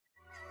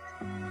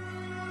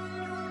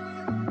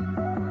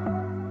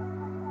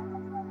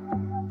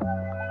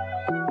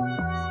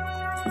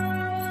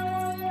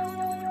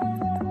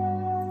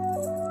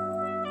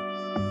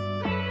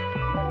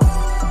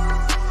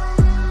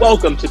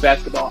Welcome to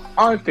Basketball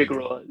on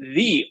Figueroa,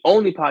 the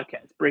only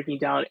podcast breaking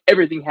down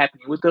everything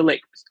happening with the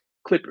Lakers,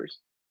 Clippers,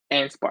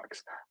 and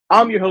Sparks.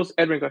 I'm your host,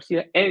 Edwin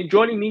Garcia, and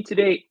joining me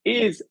today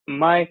is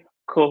my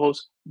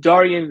co-host,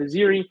 Darian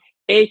Vaziri,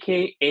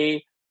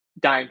 a.k.a.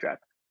 Dime Drop.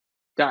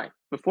 Dime,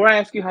 before I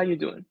ask you how you're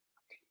doing,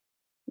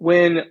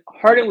 when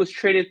Harden was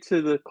traded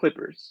to the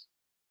Clippers,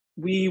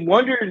 we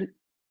wondered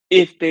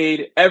if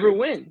they'd ever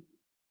win,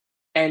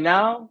 and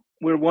now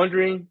we're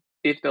wondering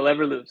if they'll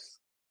ever lose.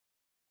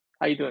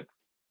 How you doing?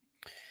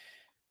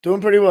 Doing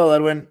pretty well,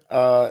 Edwin.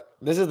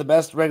 This is the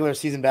best regular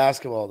season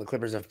basketball the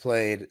Clippers have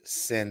played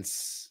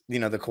since, the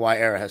Kawhi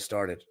era has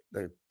started.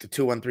 The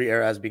 2-1-3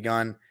 era has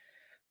begun.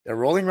 They're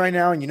rolling right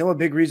now, and you know a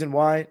big reason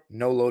why?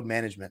 No load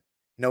management,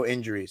 no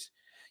injuries.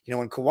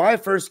 When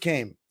Kawhi first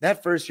came,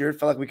 that first year, it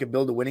felt like we could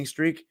build a winning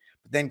streak,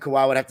 but then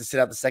Kawhi would have to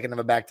sit out the second of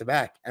a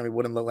back-to-back, and we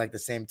wouldn't look like the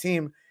same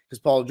team because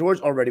Paul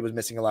George already was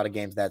missing a lot of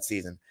games that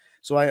season.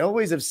 So I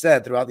always have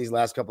said throughout these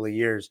last couple of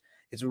years,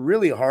 it's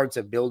really hard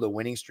to build a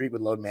winning streak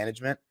with load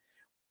management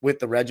with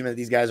the regimen that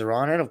these guys are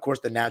on, and of course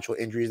the natural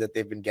injuries that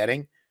they've been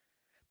getting.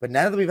 But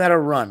now that we've had a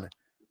run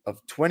of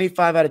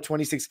 25 out of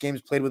 26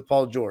 games played with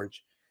Paul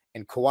George,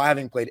 and Kawhi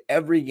having played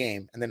every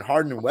game, and then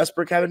Harden and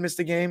Westbrook haven't missed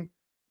a game,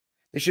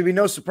 there should be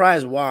no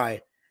surprise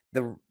why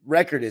the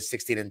record is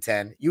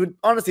 16-10. You would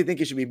honestly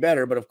think it should be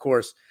better, but of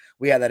course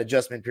we had that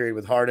adjustment period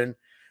with Harden.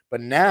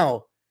 But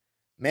now,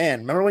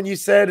 man, remember when you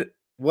said,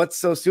 what's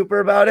so super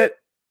about it?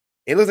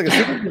 It looks like a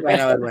super team right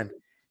now, Edwin.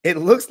 It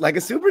looks like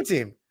a super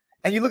team.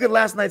 And you look at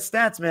last night's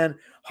stats, man,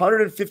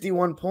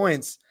 151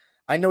 points.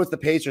 I know it's the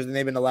Pacers, and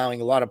they've been allowing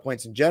a lot of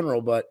points in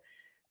general, but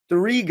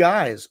three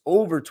guys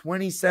over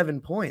 27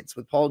 points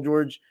with Paul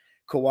George,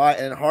 Kawhi,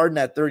 and Harden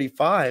at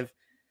 35.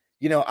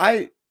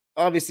 I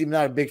obviously am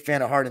not a big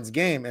fan of Harden's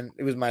game, and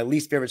it was my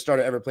least favorite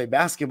starter to ever play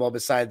basketball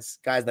besides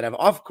guys that have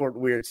off-court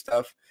weird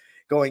stuff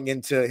going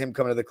into him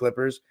coming to the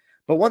Clippers.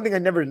 But one thing I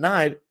never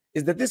denied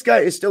is that this guy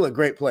is still a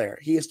great player.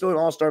 He is still an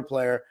all-star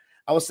player.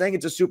 I was saying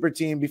it's a super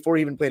team before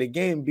he even played a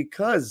game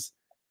because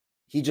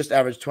he just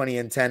averaged 20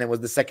 and 10 and was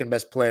the second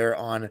best player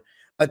on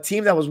a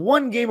team that was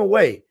one game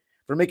away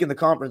from making the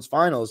conference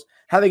finals.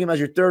 Having him as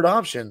your third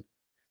option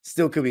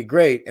still could be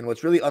great. And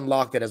what's really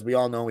unlocked it, as we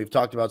all know, we've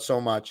talked about so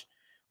much,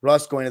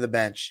 Russ going to the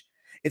bench.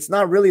 It's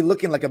not really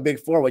looking like a big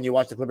four when you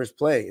watch the Clippers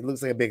play. It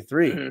looks like a big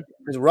three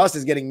because Russ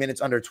is getting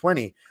minutes under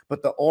 20.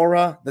 But the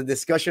aura, the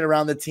discussion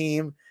around the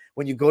team,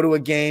 when you go to a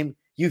game,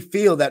 you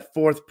feel that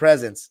fourth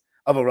presence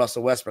of a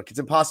Russell Westbrook. It's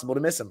impossible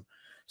to miss him.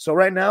 So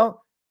right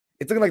now,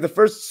 it's looking like the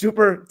first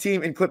super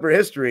team in Clipper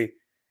history,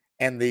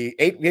 and the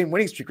 8-game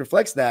winning streak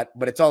reflects that,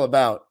 but it's all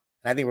about,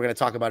 and I think we're going to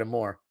talk about it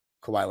more,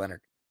 Kawhi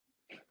Leonard.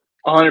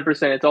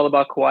 100%. It's all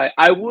about Kawhi.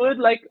 I would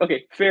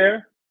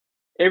fair.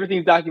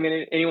 Everything's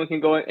documented. Anyone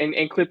can go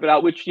and clip it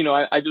out, which,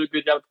 I do a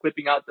good job of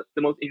clipping out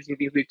the most interesting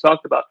things we've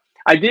talked about.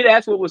 I did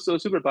ask what was so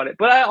super about it,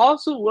 but I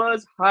also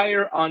was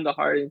higher on the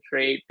Harden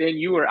trade than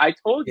you were. I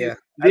told you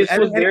this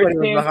was their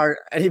chance.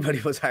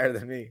 Anybody was higher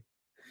than me.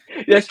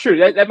 That's true.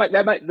 That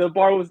might the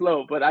bar was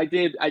low, but I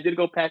did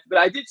go past. But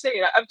I did say,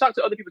 and I've talked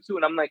to other people too,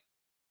 and I'm like,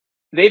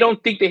 they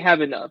don't think they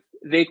have enough.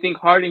 They think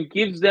Harden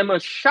gives them a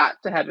shot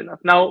to have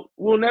enough. Now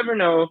we'll never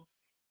know,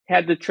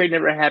 had the trade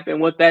never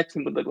happened, what that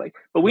team would look like.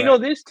 But we know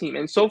this team,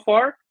 and so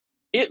far,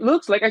 it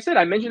looks like I said.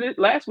 I mentioned it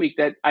last week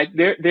that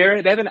they're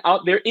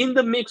in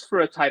the mix for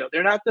a title.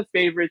 They're not the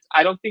favorites.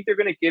 I don't think they're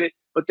going to get it,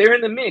 but they're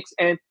in the mix.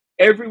 And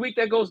every week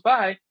that goes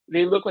by,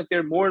 they look like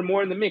they're more and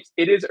more in the mix.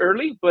 It is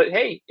early, but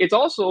hey, it's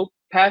also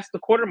past the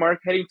quarter mark,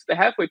 heading to the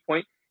halfway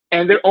point,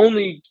 and they're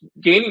only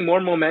gaining more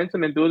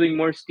momentum and building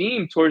more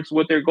steam towards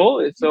what their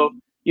goal is. So,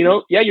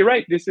 you're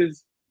right.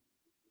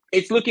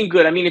 It's looking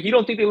good. I mean, if you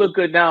don't think they look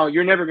good now,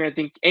 you're never going to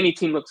think any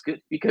team looks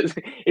good because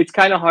it's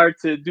kind of hard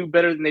to do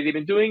better than they've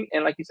been doing.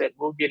 And like you said,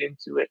 we'll get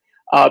into it.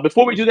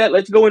 Before we do that,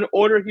 let's go in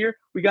order here.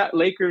 We got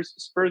Lakers,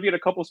 Spurs. We had a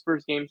couple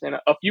Spurs games, and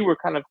a few were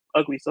kind of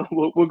ugly. So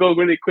we'll go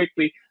really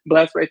quickly,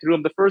 blast right through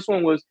them. The first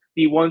one was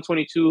the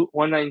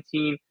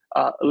 122-119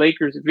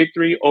 Lakers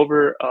victory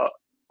over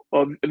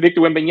Victor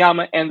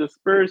Wembanyama and the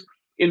Spurs.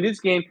 In this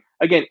game,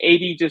 again,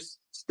 AD just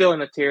still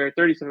in a tear,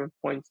 37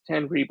 points,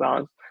 10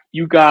 rebounds.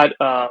 You got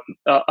a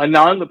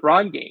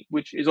non-LeBron game,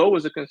 which is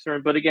always a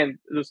concern. But again,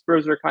 the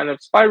Spurs are kind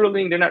of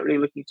spiraling. They're not really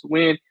looking to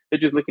win. They're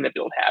just looking to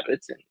build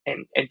habits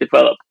and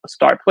develop a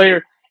star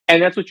player. And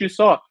that's what you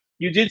saw.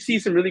 You did see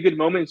some really good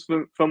moments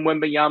from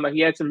Wembanyama. He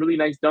had some really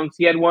nice dunks.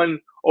 He had one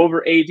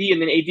over AD,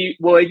 and then AD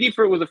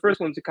was the first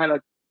one to kind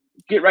of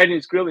get right in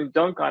his grill and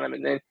dunk on him.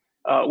 And then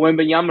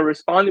Wembanyama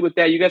responded with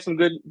that. You got some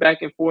good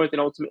back and forth, and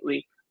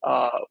ultimately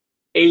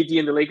AD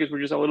and the Lakers were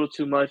just a little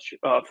too much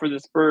for the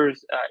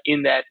Spurs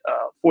in that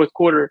fourth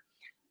quarter,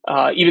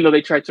 even though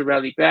they tried to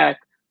rally back.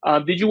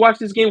 Did you watch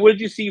this game? What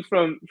did you see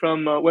from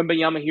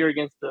Wembanyama here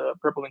against the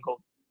Purple and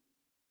Gold?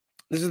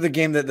 This is the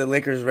game that the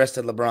Lakers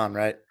rested LeBron,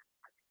 right?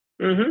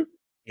 Mm-hmm.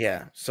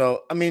 Yeah.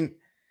 So, I mean,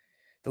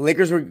 The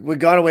Lakers we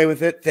got away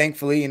with it.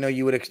 Thankfully,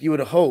 you would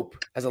hope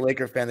as a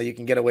Laker fan that you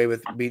can get away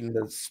with beating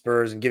the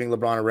Spurs and giving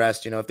LeBron a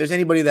rest. If there's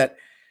anybody that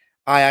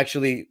I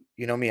actually,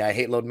 me, I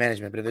hate load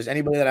management, but if there's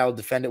anybody that I will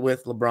defend it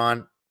with,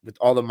 LeBron, with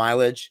all the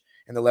mileage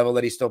and the level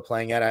that he's still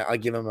playing at, I'll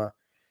give him a,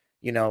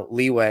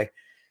 leeway.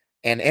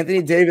 And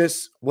Anthony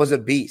Davis was a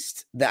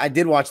beast. I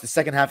did watch the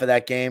second half of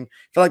that game.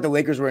 Felt like the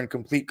Lakers were in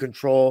complete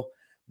control,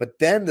 but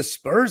then the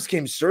Spurs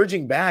came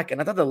surging back, and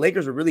I thought the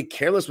Lakers were really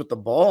careless with the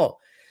ball,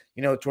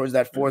 towards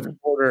that fourth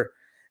quarter.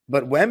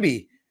 But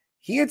Wemby,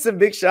 he had some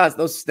big shots,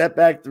 those step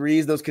back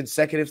threes, those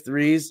consecutive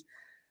threes.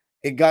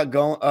 It got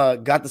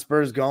the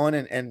Spurs going,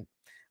 and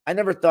I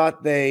never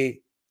thought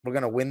they were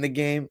going to win the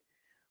game,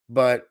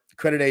 but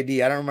credit AD.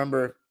 I don't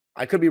remember.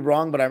 I could be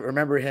wrong, but I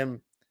remember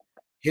him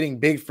hitting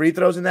big free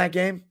throws in that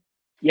game.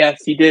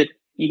 Yes, he did.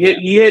 He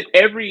hit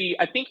every.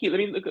 I think let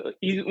me look.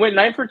 He went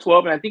 9 for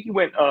 12, and I think he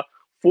went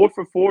 4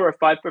 for 4 or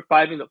 5 for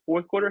 5 in the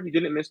fourth quarter. He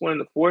didn't miss one in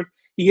the fourth.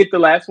 He hit the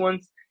last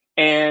ones,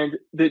 and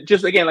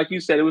just again, like you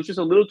said, it was just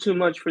a little too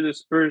much for the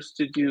Spurs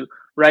to do.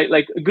 Right,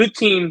 like good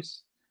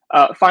teams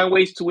find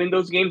ways to win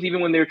those games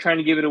even when they're trying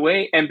to give it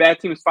away, and bad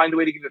teams find a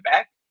way to give it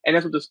back. And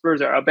that's what the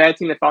Spurs are, a bad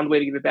team that found a way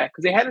to give it back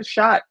because they had a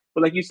shot,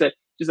 but like you said,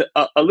 just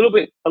a little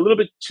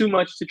bit too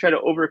much to try to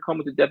overcome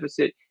with the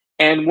deficit.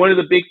 And one of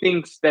the big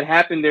things that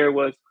happened there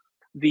was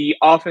the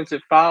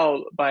offensive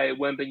foul by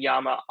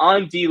Wembanyama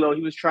on D'Lo.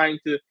 He was trying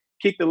to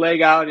kick the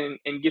leg out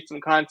and get some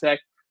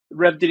contact. The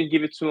ref didn't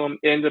give it to him.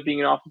 It ended up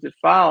being an offensive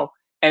foul.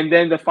 And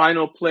then the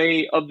final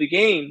play of the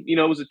game, it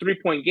was a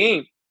 3-point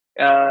game.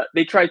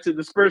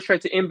 The Spurs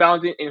tried to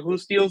inbound it, and who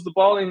steals the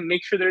ball and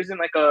make sure there isn't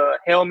like a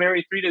Hail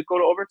Mary 3 to go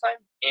to overtime?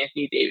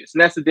 Anthony Davis.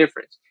 And that's the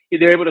difference.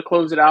 They're able to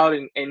close it out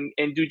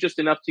and do just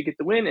enough to get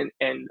the win,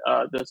 and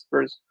the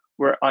Spurs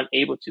were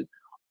unable to.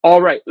 All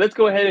right, let's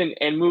go ahead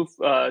and move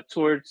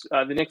towards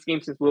the next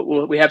game since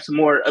we have some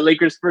more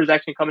Lakers Spurs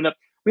action coming up.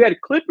 We had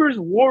Clippers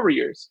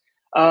Warriors.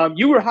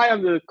 You were high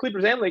on the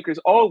Clippers and Lakers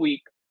all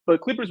week,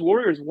 but Clippers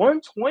Warriors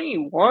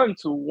 121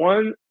 to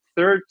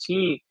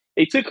 113.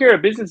 They took care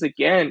of business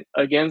again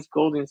against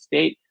Golden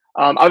State.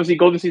 Obviously,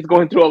 Golden State's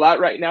going through a lot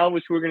right now,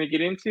 which we're going to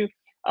get into.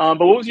 But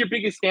what was your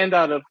biggest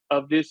standout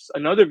of this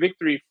another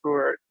victory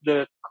for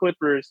the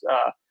Clippers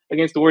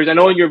against the Warriors? I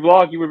know in your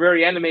vlog you were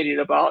very animated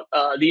about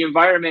the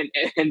environment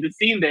and the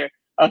scene there.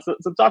 So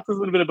talk to us a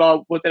little bit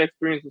about what that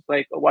experience was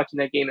like watching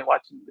that game and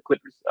watching the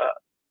Clippers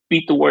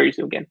beat the Warriors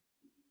again.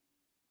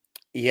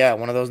 Yeah,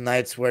 one of those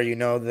nights where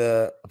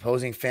the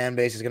opposing fan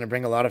base is going to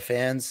bring a lot of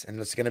fans, and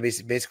it's going to be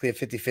basically a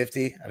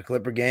 50-50 at a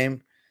Clipper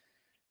game.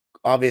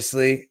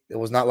 Obviously, it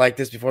was not like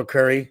this before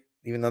Curry.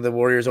 Even though the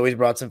Warriors always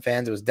brought some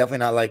fans, it was definitely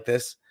not like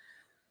this.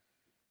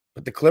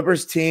 But the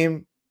Clippers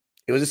team,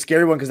 it was a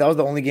scary one because that was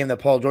the only game that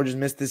Paul George has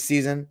missed this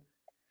season.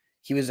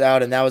 He was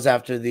out, and that was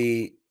after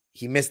he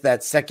missed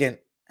that second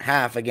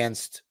half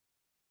against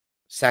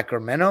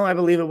Sacramento, I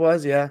believe it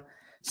was. Yeah,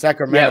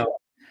 Sacramento.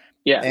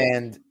 Yeah.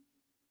 And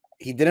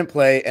he didn't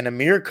play, and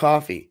Amir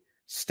Coffey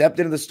stepped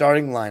into the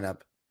starting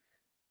lineup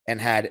and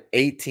had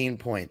 18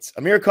 points.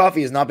 Amir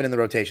Coffey has not been in the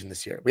rotation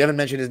this year. We haven't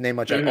mentioned his name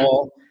much at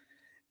all.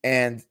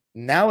 And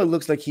now it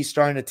looks like he's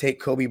starting to take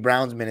Kobe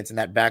Brown's minutes in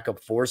that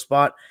backup 4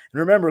 spot. And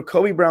remember,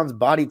 Kobe Brown's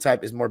body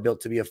type is more built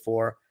to be a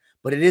 4,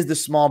 but it is the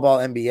small ball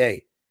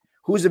NBA.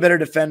 Who's a better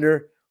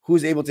defender?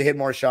 Who's able to hit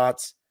more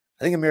shots?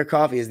 I think Amir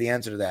Coffey is the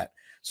answer to that.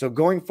 So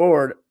going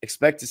forward,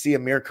 expect to see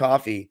Amir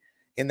Coffey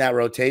in that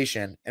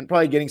rotation and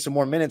probably getting some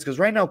more minutes because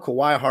right now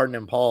Kawhi, Harden,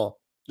 and Paul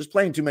just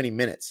playing too many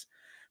minutes.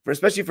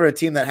 Especially for a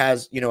team that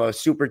has, a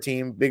super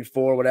team, big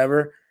 4,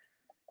 whatever,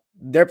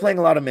 they're playing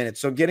a lot of minutes.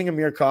 So getting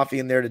Amir Coffey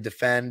in there to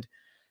defend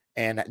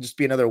and just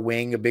be another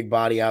wing, a big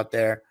body out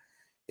there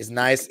is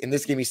nice. In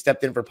this game, he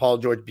stepped in for Paul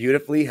George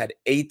beautifully, had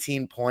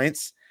 18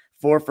 points,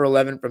 4 for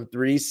 11 from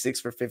 3, 6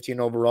 for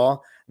 15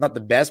 overall. Not the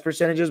best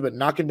percentages, but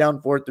knocking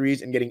down 4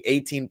 threes and getting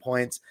 18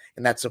 points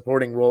in that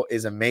supporting role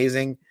is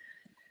amazing.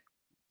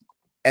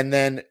 And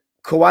then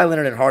Kawhi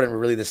Leonard and Harden were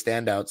really the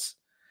standouts.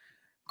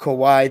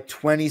 Kawhi,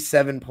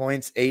 27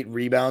 points, 8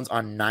 rebounds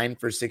on 9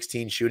 for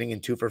 16 shooting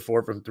and 2 for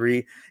 4 from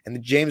 3. And the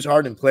James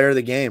Harden player of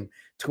the game,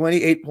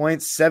 28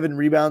 points, 7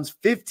 rebounds,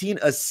 15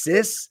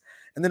 assists,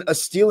 and then a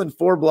steal and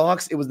 4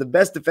 blocks. It was the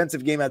best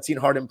defensive game I've seen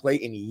Harden play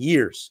in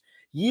years.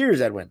 Years,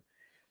 Edwin.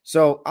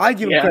 So I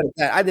give him credit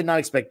for that. I did not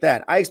expect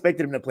that. I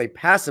expected him to play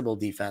passable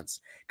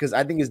defense because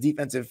I think his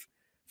defensive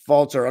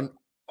faults are,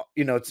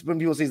 it's when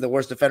people say he's the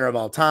worst defender of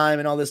all time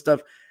and all this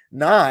stuff.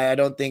 Nah, I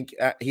don't think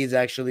he's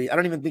actually, I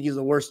don't even think he's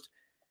the worst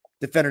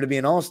defender to be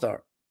an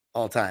all-star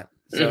all time.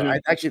 So I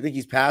actually think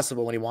he's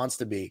passable when he wants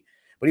to be,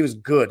 but he was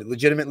good,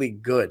 legitimately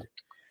good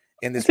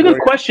in this. It's a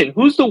good question.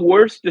 Who's the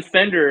worst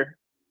defender,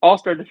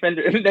 all-star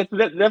defender? That's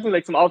definitely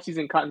like some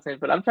off-season content,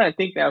 but I'm trying to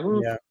think now.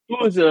 Who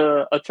is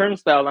a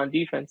turnstile on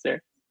defense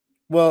there?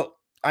 Well,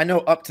 I know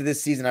up to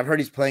this season, I've heard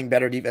he's playing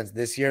better defense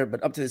this year,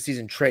 but up to this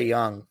season, Trae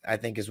Young, I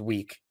think, is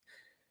weak.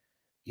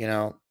 He's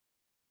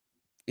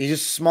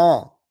just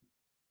small.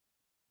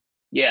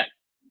 Yeah.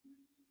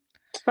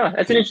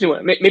 That's an interesting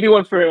one. Maybe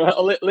one for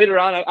later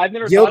on. I've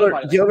never thought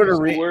about it. Gilbert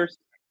Arenas.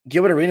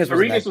 Gilbert Arenas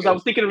wasn't that I good.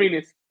 was thinking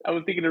Arenas. I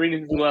was thinking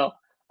Arenas as well.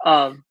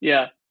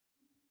 Yeah.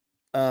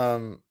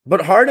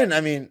 But Harden,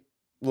 I mean,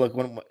 look,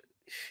 when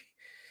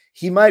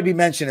he might be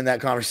mentioned in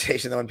that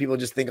conversation, though, when people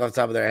just think off the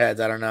top of their heads.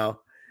 I don't know.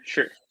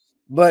 Sure.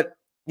 But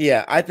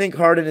yeah, I think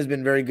Harden has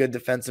been very good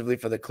defensively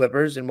for the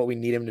Clippers and what we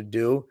need him to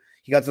do.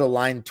 He got to the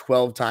line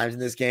 12 times in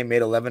this game,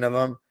 made 11 of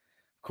them.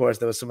 Of course,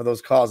 there was some of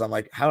those calls. I'm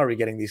like, how are we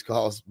getting these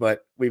calls?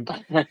 But we've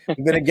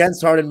been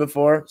against Harden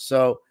before.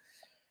 So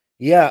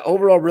yeah,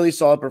 overall, really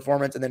solid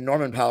performance. And then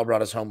Norman Powell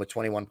brought us home with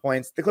 21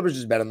 points. The Clippers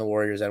just bet on the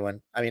Warriors,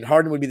 Edwin. I mean,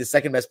 Harden would be the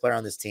second best player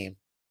on this team.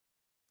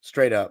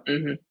 Straight up.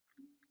 Mm-hmm.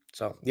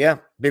 So yeah,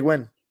 big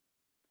win.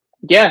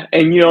 Yeah,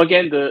 and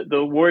again,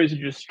 the Warriors are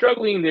just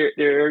struggling.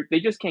 They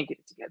just can't get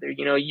it together.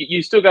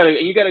 You still got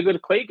a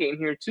good Clay game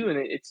here too, and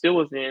it still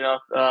wasn't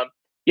enough.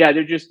 Yeah,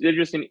 they're just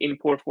in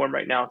poor form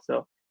right now.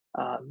 So,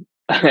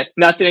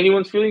 not that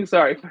anyone's feeling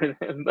sorry for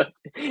them, but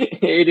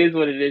it is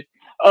what it is.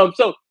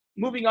 So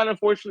moving on,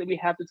 unfortunately, we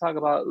have to talk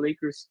about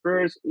Lakers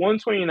Spurs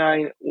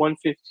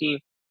 129-115.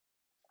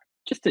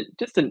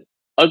 Just an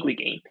ugly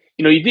game.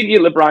 You did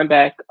get LeBron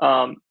back.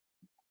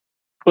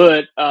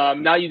 But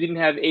now you didn't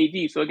have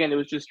AD. So, again, it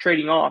was just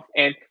trading off.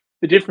 And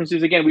the difference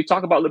is, again, we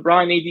talk about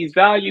LeBron and AD's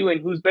value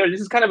and who's better.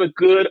 This is kind of a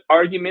good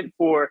argument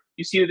for –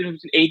 you see the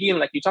difference between AD and,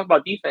 like, you talk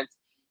about defense.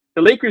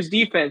 The Lakers'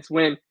 defense,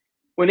 when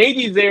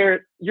AD's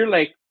there, you're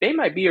like, they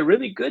might be a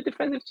really good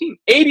defensive team.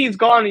 AD's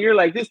gone, and you're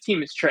like, this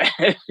team is trash.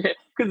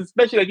 Because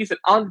especially, like you said,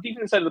 on the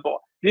defensive side of the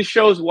ball, this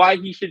shows why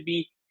he should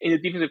be in the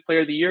Defensive Player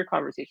of the Year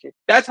conversation.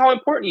 That's how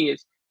important he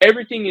is.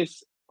 Everything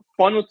is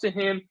funneled to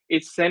him.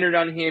 It's centered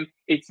on him.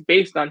 It's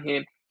based on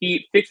him.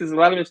 He fixes a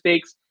lot of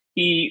mistakes.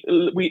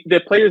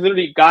 The players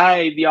literally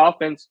guide the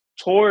offense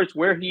towards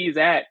where he is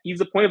at.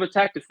 He's a point of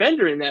attack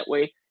defender in that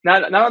way,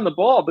 not on the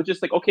ball, but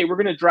just like, okay, we're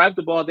going to drive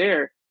the ball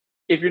there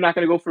if you're not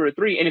going to go for a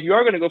three. And if you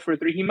are going to go for a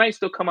three, he might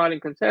still come out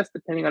and contest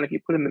depending on if you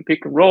put him in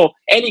pick and roll.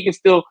 And he can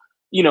still,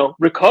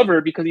 recover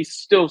because he's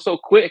still so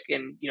quick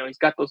and, he's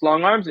got those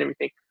long arms and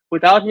everything.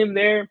 Without him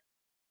there,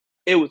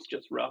 it was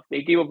just rough.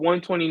 They gave up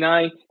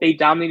 129. They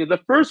dominated. The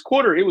first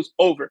quarter, it was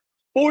over.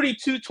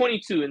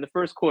 42-22 in the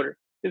first quarter.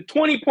 The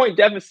 20-point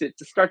deficit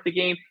to start the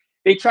game.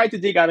 They tried to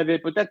dig out of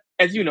it, but that,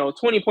 as you know,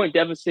 20-point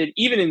deficit,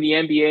 even in the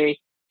NBA,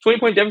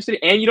 20-point deficit,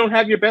 and you don't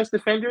have your best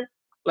defender,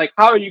 like,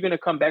 how are you going to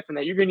come back from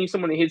that? You're going to need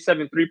someone to hit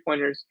 7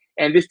 3-pointers,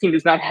 and this team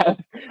does not have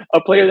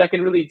a player that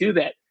can really do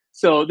that.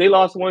 So they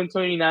lost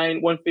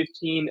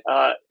 129-115.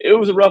 It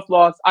was a rough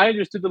loss. I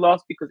understood the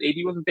loss because AD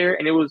wasn't there,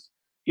 and it was,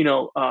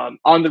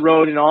 on the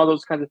road and all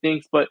those kinds of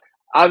things. But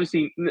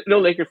obviously, no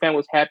Laker fan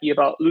was happy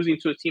about losing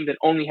to a team that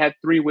only had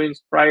 3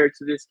 wins prior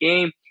to this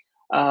game.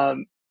 But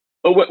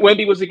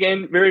Wemby was,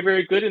 again, very,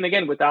 very good. And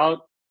again,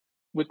 without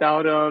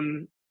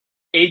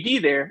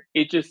AD there,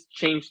 it just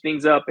changed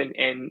things up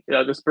and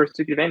the Spurs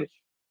took advantage.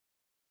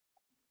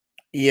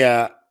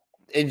 Yeah,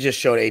 it just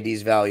showed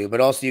AD's value.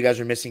 But also you guys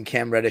are missing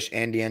Cam Reddish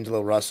and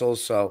D'Angelo Russell.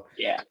 So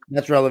yeah,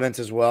 that's relevant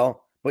as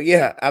well. But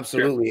yeah,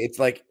 absolutely. Sure. It's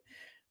like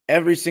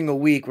every single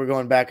week we're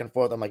going back and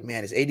forth. I'm like,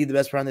 man, is AD the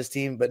best player on this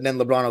team? But then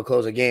LeBron will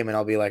close a game and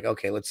I'll be like,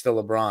 okay, let's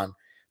still LeBron.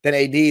 Then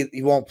AD,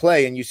 he won't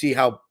play. And you see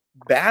how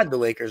bad the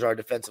Lakers are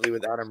defensively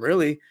without him,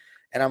 really.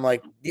 And I'm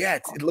like, yeah,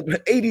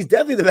 AD's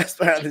definitely the best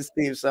player on this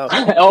team. So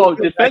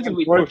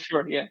defensively for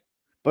sure, yeah.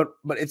 But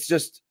it's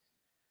just,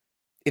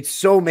 it's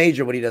so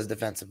major what he does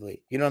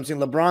defensively. You know what I'm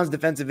saying? LeBron's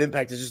defensive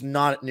impact is just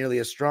not nearly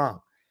as strong.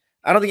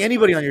 I don't think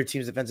anybody on your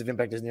team's defensive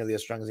impact is nearly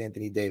as strong as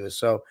Anthony Davis.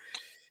 So,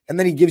 and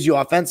then he gives you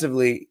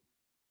offensively.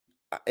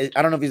 I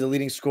don't know if he's a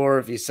leading scorer,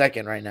 if he's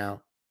second right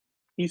now.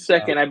 He's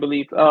second, I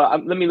believe.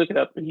 Let me look it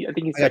up. I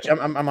think he's second.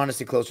 I'm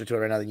honestly closer to it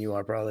right now than you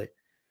are, probably.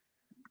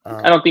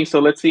 I don't think so.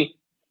 Let's see.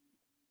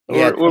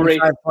 Yeah,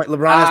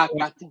 LeBron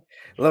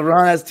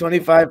has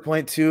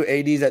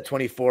 25.2, AD's at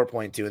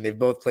 24.2, and they've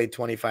both played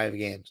 25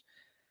 games.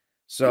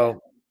 So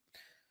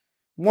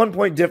 1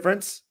 point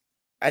difference.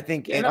 I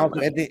think, and also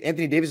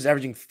Anthony Davis is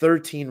averaging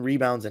 13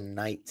 rebounds a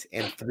night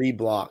and 3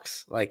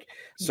 blocks.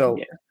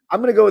 I'm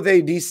going to go with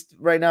AD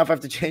right now if I have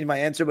to change my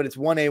answer, but it's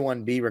 1A,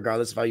 1B,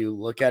 regardless of how you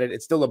look at it.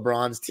 It's still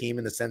LeBron's team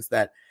in the sense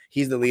that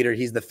he's the leader.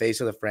 He's the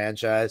face of the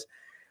franchise.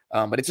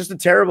 But it's just a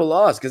terrible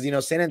loss because,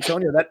 San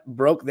Antonio, that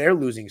broke their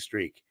losing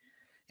streak.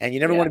 And you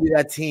never want to be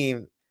that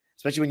team,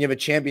 especially when you have a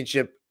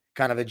championship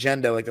kind of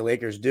agenda like the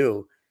Lakers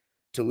do,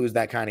 to lose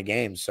that kind of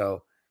game.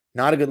 So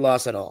not a good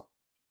loss at all.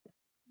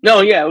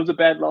 No, yeah, it was a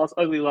bad loss,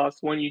 ugly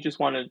loss, one you just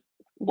want to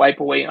wipe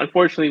away.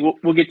 Unfortunately,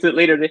 we'll get to it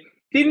later. They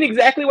didn't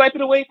exactly wipe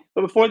it away,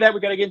 but before that, we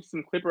got to get into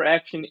some Clipper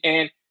action.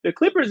 And the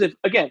Clippers,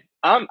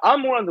 I'm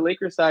more on the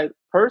Lakers side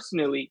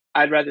personally.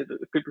 I'd rather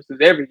the Clippers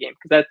lose every game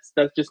because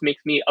that just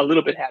makes me a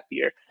little bit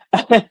happier.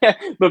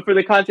 But for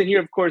the content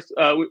here, of course,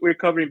 we're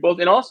covering both.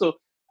 And also,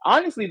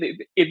 honestly,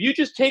 if you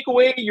just take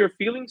away your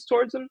feelings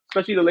towards them,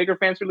 especially the Laker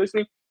fans who are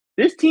listening,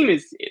 this team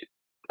is,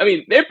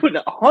 they're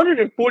putting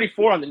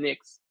 144 on the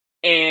Knicks.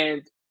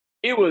 And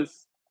it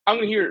was, I'm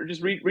going to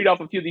just read off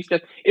a few of these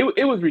stats.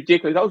 It was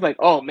ridiculous. I was like,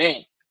 oh,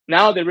 man.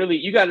 Now they're really,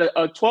 you got a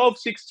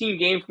 12-16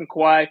 game from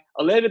Kawhi,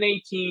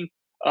 11-18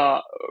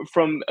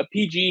 from a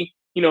PG.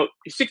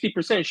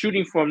 60%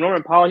 shooting from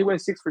Norman Powell. He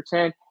went 6 for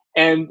 10.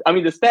 And I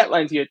mean, the stat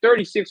lines here: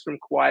 36 from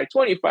Kawhi,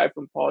 25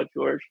 from Paul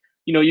George.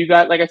 You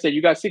got, like I said,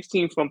 you got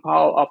 16 from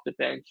Powell off the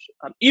bench.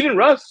 Even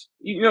Russ,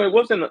 it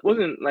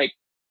wasn't like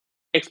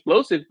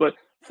explosive, but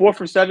 4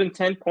 for 7,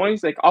 10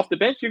 points, like off the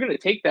bench. You're gonna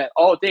take that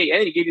all day,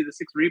 and he gave you the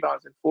 6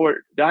 rebounds and 4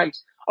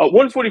 dimes.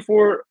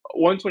 144,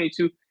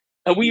 122.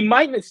 We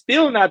might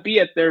still not be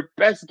at their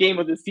best game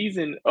of the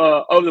season,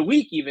 of the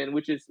week even,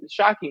 which is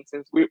shocking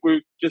since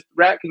we're just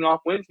racking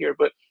off wins here.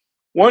 But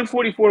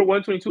 144,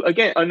 122.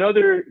 Again,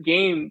 another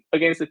game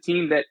against a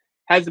team that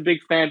has a big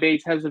fan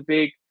base, has a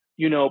big,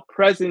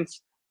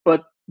 presence,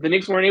 but the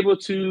Knicks weren't able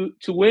to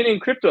win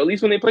in crypto, at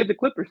least when they played the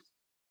Clippers.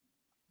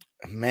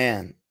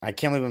 Man, I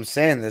can't believe I'm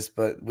saying this,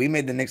 but we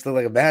made the Knicks look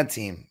like a bad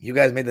team. You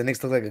guys made the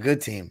Knicks look like a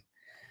good team.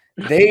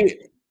 They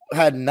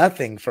had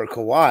nothing for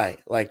Kawhi,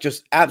 like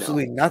just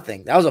absolutely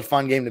nothing. That was a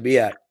fun game to be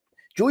at.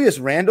 Julius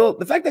Randle,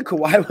 the fact that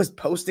Kawhi was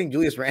posting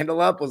Julius Randle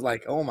up was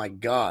like, oh my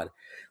God.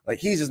 Like,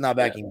 he's just not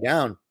backing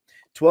down.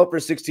 12 for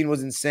 16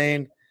 was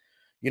insane.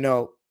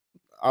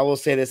 I will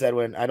say this,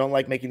 Edwin. I don't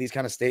like making these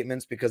kind of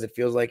statements because it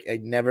feels like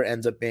it never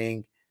ends up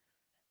being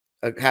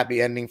a happy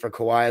ending for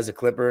Kawhi as a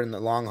Clipper in the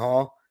long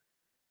haul.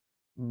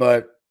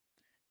 But,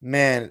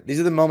 man, these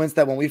are the moments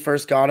that when we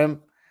first got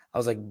him, I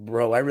was like,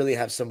 bro, I really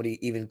have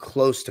somebody even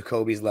close to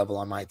Kobe's level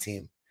on my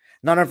team.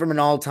 Not from an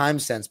all-time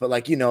sense, but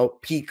like,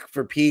 peak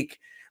for peak.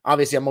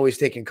 Obviously, I'm always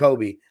taking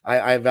Kobe.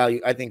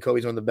 I think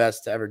Kobe's one of the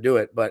best to ever do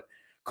it. But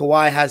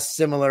Kawhi has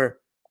similar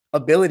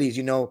abilities,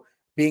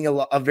 being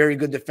a very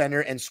good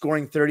defender and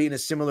scoring 30 in a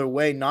similar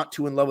way, not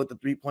too in love with the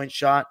three-point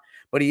shot.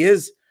 But he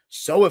is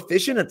so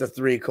efficient at the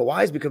three.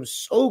 Kawhi's become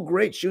so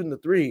great shooting the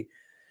three.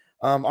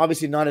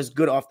 Obviously not as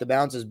good off the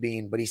bounce as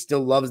Bean, but he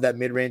still loves that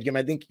mid-range game.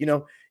 I think, you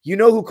know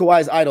who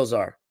Kawhi's idols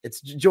are.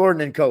 It's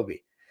Jordan and Kobe.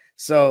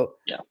 So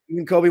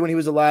even Kobe, when he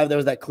was alive, there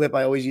was that clip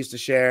I always used to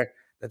share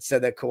that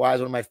said that Kawhi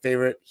is one of my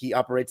favorite. He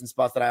operates in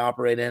spots that I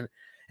operate in. And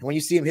when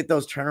you see him hit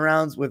those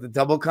turnarounds with the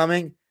double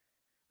coming,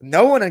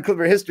 no one in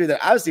Clipper history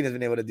that I've seen has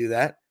been able to do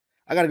that.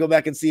 I got to go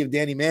back and see if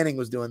Danny Manning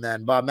was doing that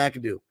and Bob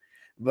McAdoo.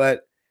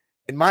 But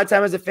in my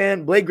time as a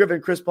fan, Blake Griffin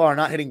and Chris Paul are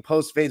not hitting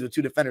post fades with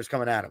two defenders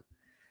coming at him.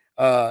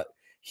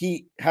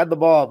 He had the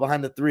ball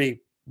behind the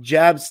three,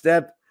 jab,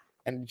 step,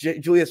 and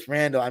Julius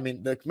Randle. I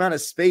mean, the amount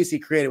of space he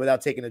created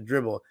without taking a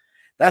dribble,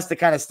 that's the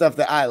kind of stuff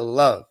that I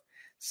love.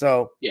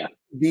 So,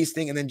 these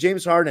things. And then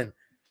James Harden,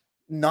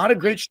 not a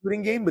great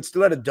shooting game, but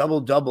still had a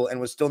double-double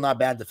and was still not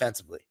bad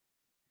defensively.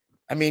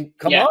 I mean,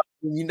 come on.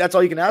 That's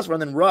all you can ask for.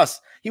 And then Russ,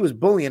 he was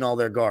bullying all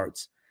their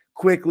guards.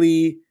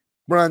 Quickly,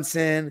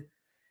 Brunson,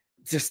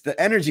 just the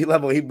energy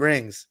level he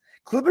brings.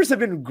 Clippers have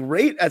been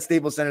great at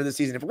Staples Center this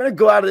season. If we're going to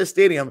go out of this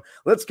stadium,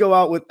 let's go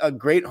out with a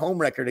great home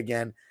record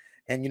again.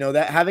 And,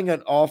 that having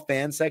an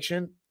all-fan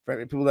section, for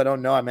people that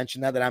don't know, I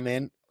mentioned that I'm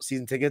in,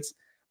 season tickets,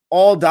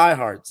 all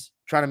diehards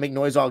trying to make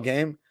noise all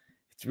game.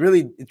 It's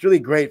really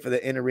great for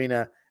the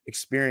in-arena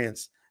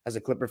experience as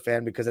a Clipper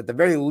fan, because at the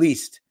very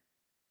least,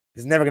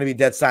 there's never going to be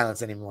dead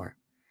silence anymore.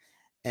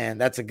 And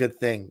that's a good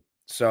thing.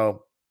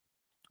 So,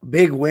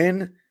 big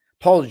win.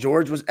 Paul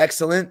George was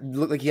excellent. It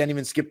looked like he hadn't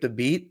even skipped a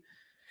beat.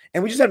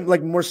 And we just had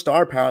like more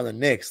star power than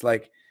Knicks.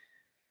 Like,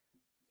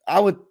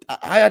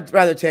 I'd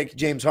rather take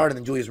James Harden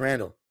than Julius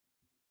Randle.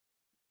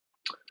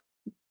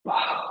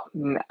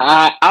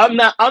 I'm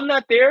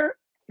not there,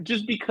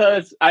 just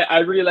because I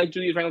really like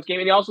Julius Randle's game,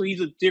 and also he's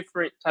a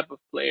different type of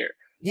player.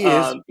 He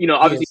is,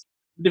 obviously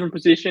different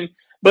position.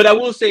 But I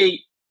will say,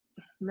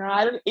 we'll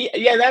have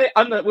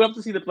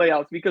to see the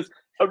playoffs, because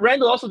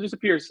Randle also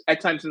disappears at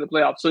times in the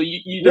playoffs. So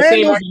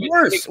Randle's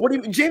worse. What do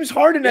you mean? James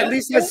Harden at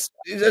least has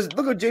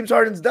look what James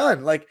Harden's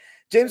done. Like,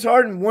 James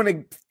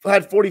Harden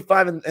had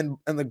 45 in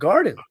the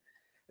Garden.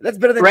 That's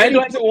better than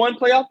Randle hasn't won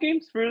playoff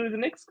games for the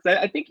Knicks.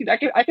 I think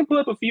I can pull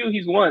up a few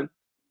he's won.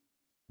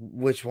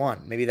 Which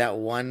one? Maybe that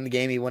one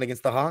game he won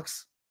against the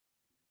Hawks.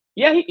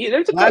 Yeah,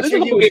 last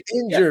year he was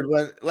injured.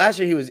 Last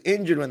year he was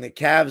injured when they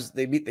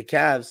beat the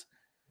Cavs.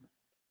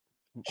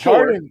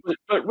 Sure,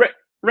 but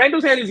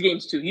Randle's had his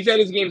games too. He's had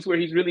his games where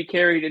he's really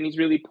carried and he's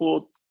really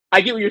pulled.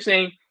 I get what you're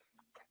saying.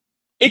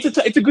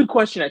 It's a good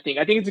question. I think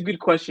it's a good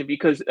question,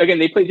 because again,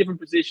 they play different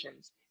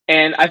positions,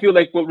 and I feel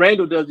like what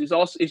Randle does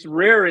is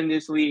rare in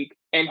this league.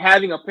 And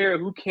having a player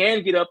who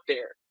can get up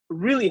there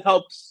really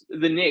helps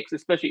the Knicks,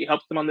 especially it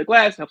helps them on the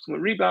glass, helps them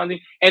with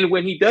rebounding, and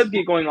when he does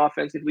get going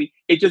offensively,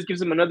 it just gives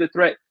them another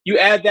threat. You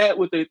add that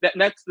with the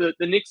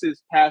Knicks'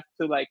 path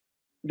to like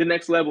the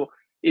next level.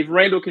 If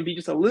Randle can be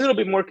just a little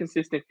bit more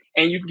consistent,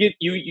 and you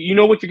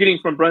know what you're getting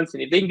from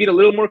Brunson, if they can get a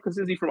little more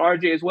consistency from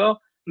RJ as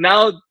well,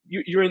 now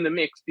you're in the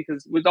mix,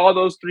 because with all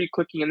those three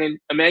clicking, and then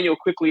Emmanuel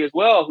quickly as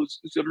well, who's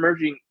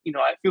emerging, it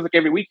feels like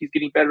every week he's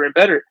getting better and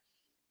better.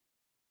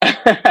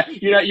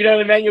 You're not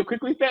an Emmanuel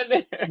Quickly fan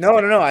there? No.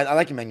 I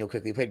like Emmanuel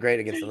Quickly. He played great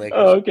against the Lakers.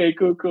 Oh, okay,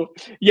 cool.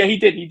 Yeah, he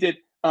did. They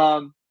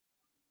have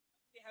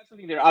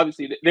something there.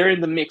 Obviously, they're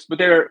in the mix, but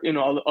they're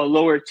a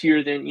lower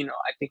tier than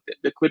I think that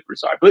the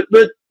Clippers are. But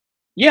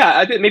yeah,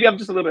 I think maybe I'm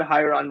just a little bit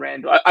higher on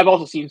Randle. I've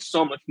also seen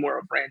so much more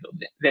of Randle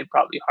than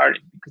probably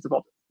Harden, because of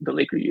all the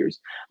Laker years.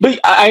 But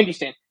I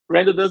understand.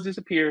 Randall does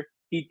disappear.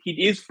 He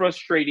is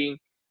frustrating.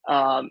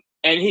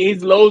 And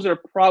his lows are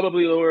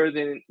probably lower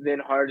than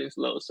Harden's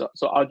lows.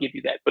 So I'll give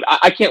you that. But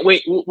I can't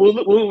wait.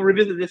 We'll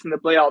revisit this in the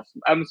playoffs.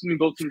 I'm assuming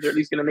both teams are at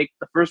least going to make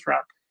the first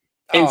round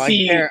and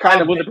see kind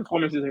of what the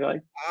performances are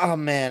like. Oh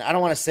man, I don't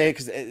want to say it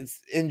because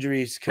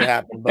injuries could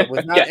happen, but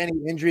without Yeah. any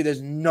injury,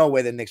 there's no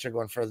way the Knicks are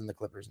going further than the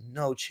Clippers.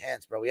 No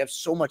chance, bro. We have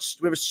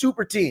a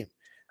super team.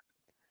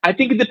 I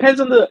think it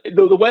depends on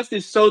the West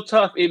is so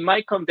tough. It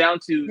might come down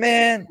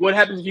to what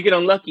happens if you get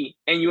unlucky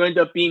and you end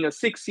up being a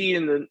 6 seed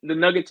and the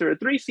Nuggets are a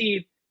 3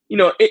 seed.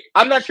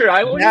 I'm not sure.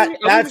 I wouldn't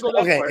go that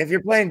okay. far. If you're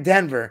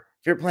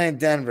playing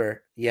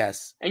Denver,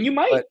 yes. And you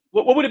might.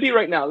 What would it be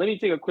right now? Let me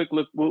take a quick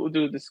look. We'll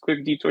do this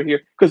quick detour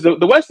here because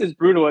the West is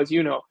brutal, as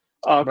you know.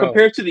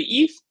 Compared to the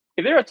East,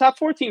 if they're a top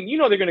 4 team,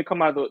 they're going to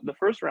come out of the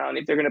first round.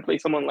 If they're going to play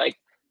someone like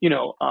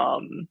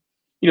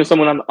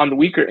someone on the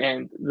weaker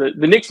end, the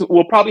Knicks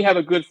will probably have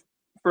a good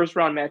first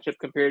round matchup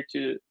compared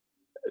to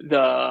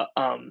the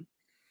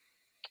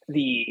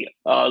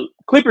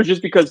Clippers,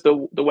 just because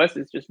the West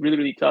is just really,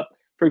 really tough.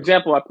 For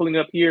example, I'm pulling it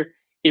up here.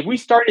 If we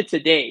started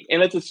today,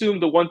 and let's assume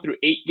the 1 through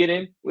 8 get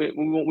in, we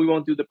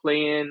won't do the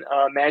play-in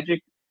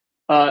magic.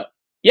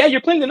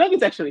 You're playing the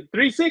Nuggets actually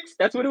 3-6.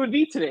 That's what it would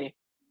be today.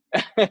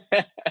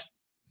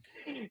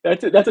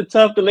 That's a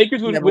tough. The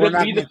Lakers would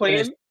be the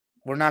play-in.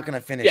 We're not going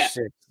to finish 6th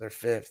or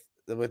 5th.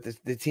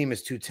 The team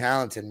is too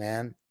talented,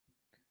 man.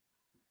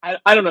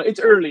 I don't know. It's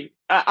early.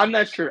 I'm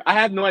not sure. I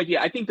have no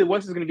idea. I think the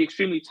West is going to be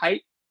extremely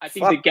tight. I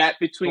think the gap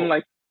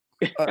between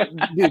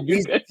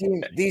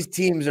dude, these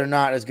teams are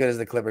not as good as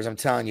the Clippers. I'm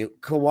telling you.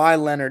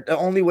 Kawhi Leonard, the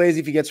only way is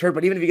if he gets hurt.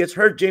 But even if he gets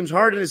hurt, James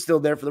Harden is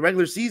still there for the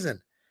regular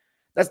season.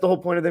 That's the whole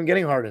point of them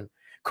getting Harden.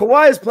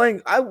 Kawhi is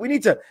playing. We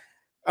need to.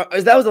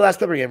 That was the last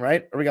Clipper game,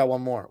 right? Or we got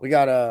one more? We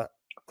got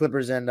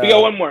Clippers and. We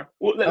got one more.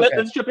 Well,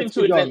 let's jump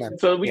into it then.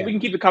 So we can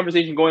keep the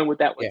conversation going with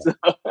that one.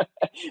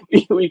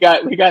 Yeah. So we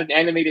got an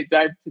animated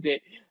dive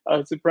today.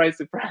 Surprise,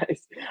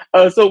 surprise.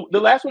 So the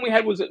last one we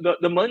had was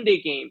the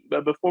Monday game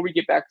before we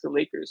get back to the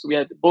Lakers. So we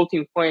had both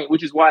teams playing,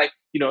 which is why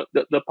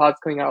the pod's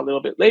coming out a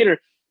little bit later.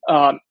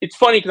 It's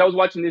funny because I was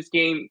watching this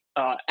game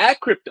at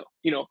Crypto.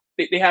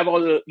 They have all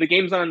the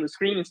games on the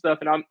screen and stuff,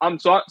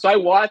 and so I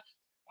watched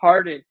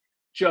Harden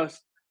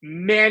just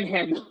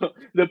manhandle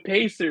the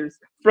Pacers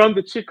from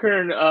the Chick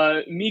Hearn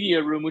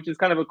media room, which is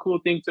kind of a cool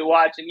thing to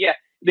watch. And yeah,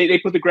 they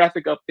put the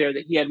graphic up there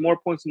that he had more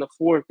points in the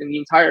fourth than the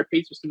entire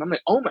Pacers team. I'm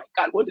like, oh my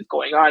God, what is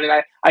going on?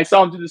 And I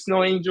saw him do the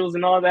Snow Angels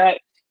and all that.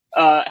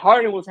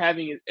 Harden was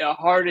having a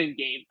Harden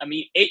game. I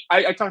mean,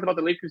 I talked about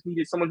the Lakers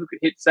needed someone who could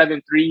hit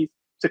 7 threes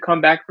to come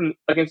back from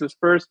against the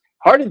Spurs.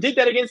 Harden did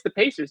that against the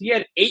Pacers. He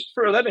had 8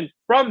 for 11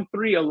 from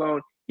 3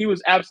 alone. He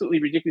was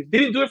absolutely ridiculous.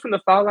 Didn't do it from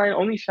the foul line,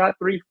 only shot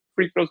 3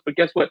 free throws, but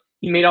guess what?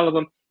 He made all of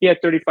them. He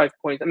had 35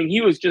 points. I mean,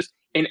 he was just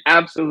an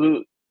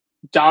absolute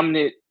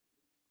dominant,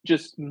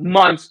 just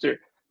monster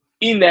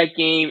in that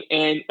game.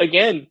 And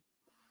again,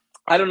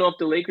 I don't know if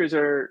the Lakers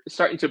are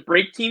starting to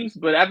break teams,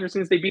 but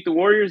since they beat the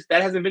Warriors,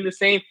 that hasn't been the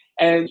same.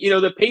 And,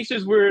 the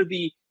Pacers were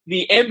the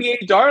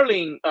NBA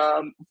darling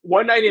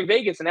one night in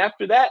Vegas. And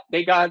after that,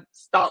 they got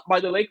stopped by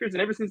the Lakers.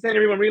 And ever since then,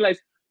 everyone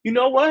realized, you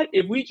know what?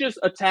 If we just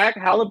attack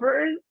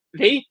Halliburton,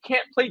 they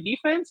can't play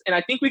defense, and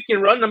I think we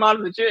can run them out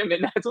of the gym,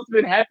 and that's what's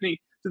been happening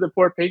to the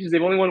poor Pacers.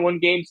 They've only won 1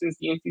 game since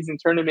the in-season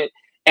tournament,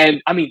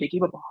 and, I mean, they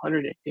gave up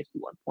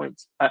 151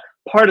 points.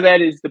 Part of that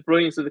is the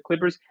brilliance of the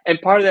Clippers, and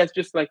part of that's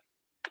just like,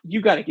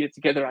 you got to get it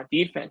together on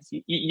defense.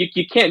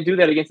 You can't do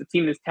that against a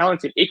team that's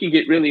talented. It can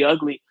get really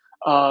ugly.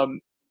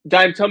 Dime,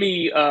 tell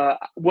me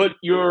what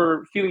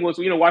your feeling was,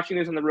 watching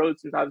this on the road,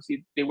 since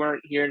obviously they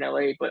weren't here in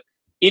LA, but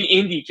in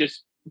Indy,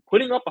 just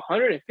putting up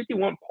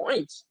 151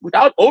 points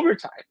without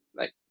overtime.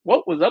 Like,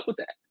 what was up with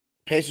that?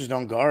 Pacers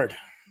don't guard.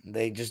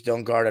 They just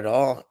don't guard at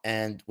all.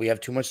 And we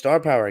have too much star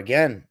power.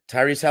 Again,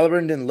 Tyrese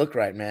Halliburton didn't look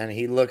right, man.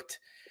 He looked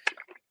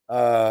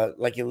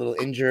like a little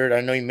injured.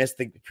 I know he missed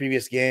the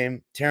previous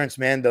game. Terrence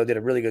Mann, though, did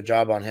a really good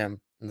job on him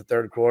in the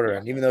third quarter.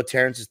 And even though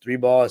Terrence's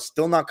 3-ball is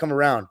still not come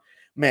around,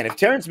 man, if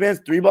Terrence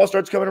Mann's 3-ball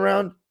starts coming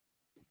around,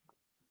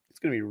 it's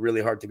going to be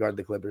really hard to guard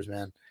the Clippers,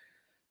 man.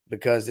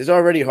 Because it's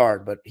already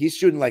hard, but he's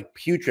shooting like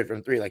putrid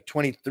from 3, like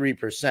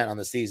 23% on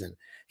the season.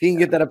 If he can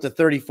get that up to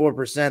 34%,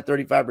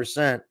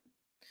 35%,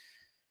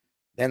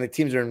 then the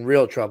teams are in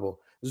real trouble.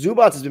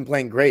 Zubac has been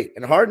playing great,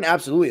 and Harden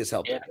absolutely has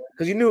helped.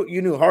 Because you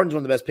knew Harden's one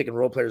of the best pick and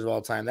roll players of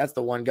all time. That's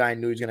the one guy I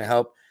knew he was going to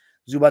help.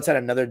 Zubac had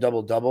another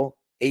double-double,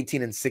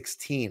 18 and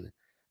 16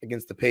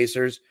 against the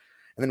Pacers.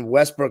 And then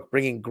Westbrook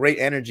bringing great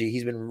energy.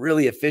 He's been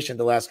really efficient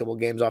the last couple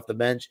of games off the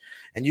bench.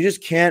 And you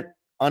just can't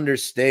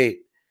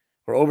understate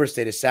or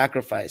overstate his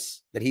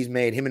sacrifice that he's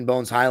made, him and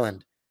Bones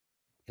Highland,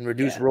 in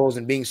reduced roles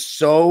and being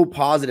so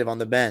positive on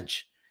the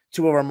bench.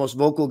 2 of our most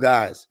vocal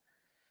guys.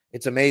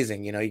 It's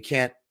amazing. You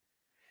can't,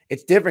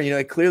 it's different.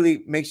 It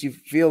clearly makes you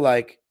feel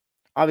like,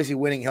 obviously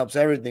winning helps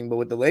everything, but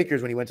with the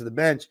Lakers, when he went to the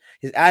bench,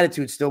 his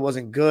attitude still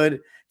wasn't good. I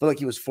felt like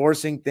he was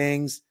forcing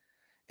things.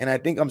 And I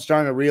think I'm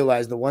starting to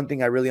realize the one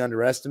thing I really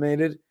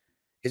underestimated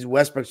is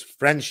Westbrook's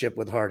friendship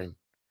with Harden.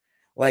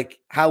 like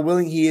how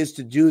willing he is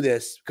to do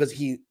this because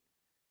he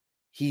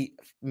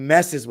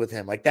messes with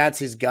him. Like that's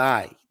his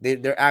guy.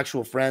 They're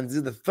actual friends. This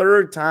is the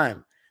third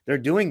time they're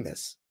doing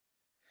this.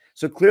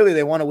 So clearly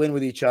they want to win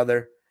with each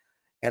other.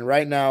 And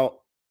right now,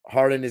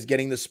 Harden is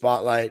getting the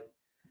spotlight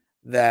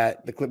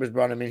that the Clippers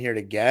brought him in here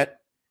to get.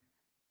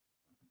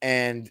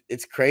 And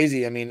it's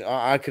crazy. I mean,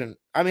 I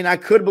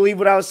could believe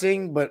what I was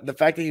seeing, but the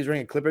fact that he's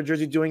wearing a Clipper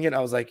jersey doing it, I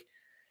was like,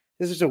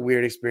 this is a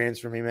weird experience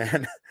for me,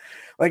 man.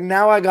 Like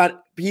now I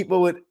got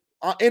people with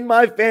in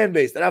my fan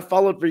base that I've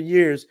followed for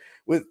years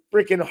with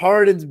freaking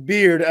Harden's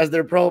beard as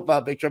their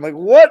profile picture. I'm like,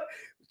 what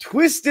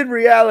twisted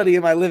reality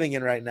am I living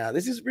in right now?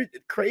 This is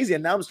crazy.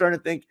 And now I'm starting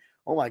to think,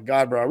 oh my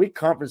God, bro, are we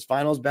conference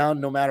finals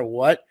bound no matter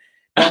what?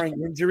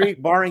 Barring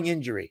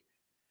injury.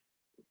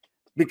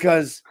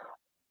 Because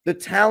the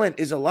talent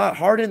is a lot.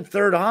 Harden,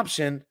 third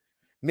option.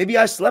 Maybe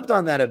I slept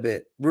on that a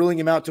bit, ruling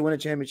him out to win a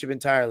championship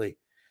entirely.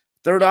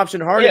 Third option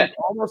Harden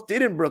almost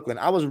did in Brooklyn.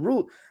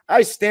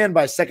 I stand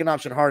by second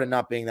option Harden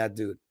not being that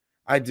dude.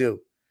 I do.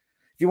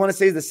 If you want to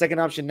say the second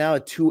option now,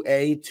 a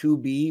 2A,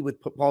 2B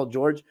with Paul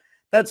George,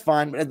 that's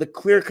fine. But the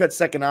clear-cut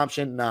second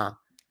option, nah.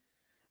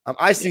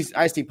 I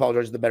see Paul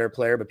George as the better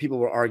player, but people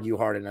will argue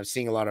Harden. I'm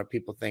seeing a lot of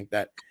people think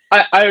that.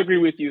 I agree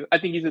with you. I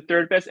think he's the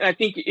third best. And I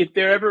think if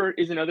there ever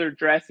is another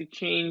drastic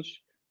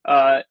change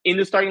in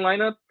the starting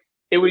lineup,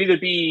 it would either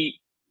be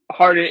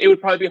Harden. It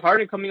would probably be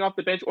Harden coming off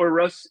the bench or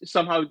Russ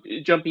somehow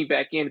jumping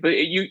back in. But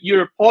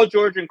you're Paul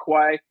George and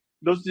Kawhi.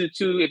 Those are the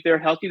two, if they're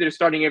healthy, they're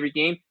starting every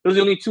game. Those are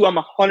the only two I'm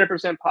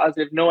 100%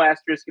 positive, no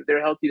asterisk, if they're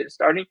healthy, they're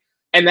starting.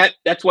 And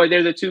that's why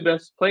they're the two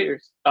best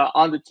players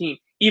on the team.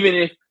 Even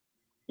if,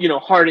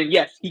 Harden,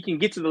 yes, he can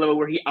get to the level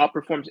where he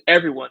outperforms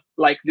everyone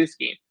like this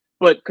game.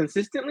 But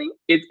consistently,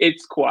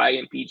 it's Kawhi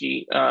and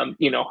PG.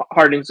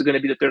 Harden's going to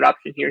be the third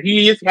option here.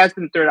 He has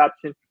been the third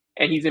option,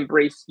 and he's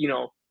embraced,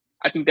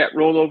 I think that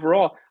role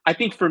overall. I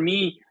think for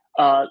me,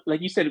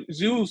 like you said,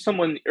 Zoo,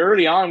 someone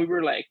early on, we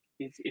were like,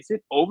 is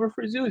it over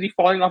for Zoo? Is he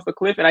falling off the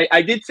cliff? And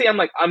I did say,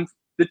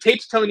 the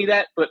tape's telling me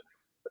that, but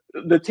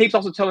the tape's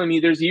also telling me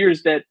there's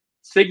years that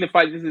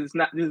signify this is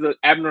an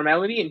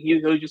abnormality, and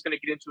he's just going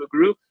to get into a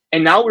groove.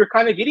 And now we're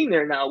kind of getting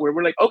there now, where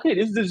we're like, okay,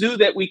 this is the Zoo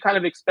that we kind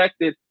of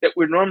expected, that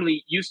we're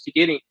normally used to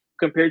getting,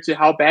 compared to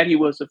how bad he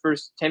was the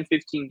first 10,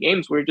 15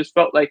 games, where it just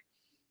felt like,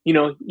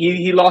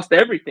 he lost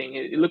everything.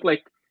 It looked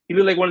like he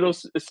looked like one of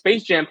those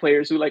Space Jam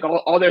players who like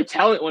all their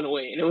talent went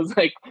away, and it was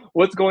like,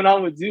 what's going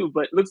on with Zoo?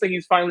 But it looks like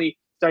he's finally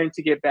starting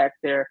to get back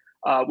there,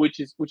 which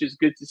is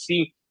good to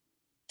see.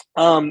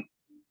 The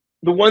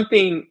one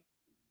thing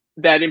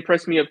that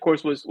impressed me, of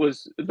course,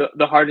 was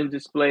the Harden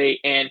display,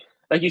 and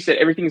like you said,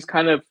 everything is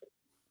kind of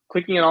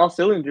clicking on all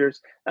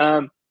cylinders.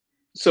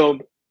 So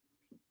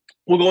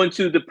we'll go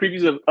into the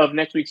previews of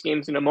next week's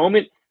games in a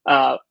moment.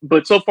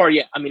 But so far,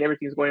 yeah,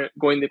 everything's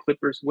going the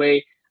Clippers'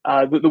 way.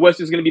 The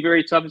West is going to be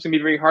very tough. It's going to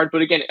be very hard.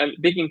 But again,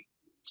 they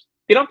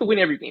don't have to win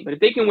every game. But if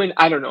they can win,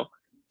 I don't know,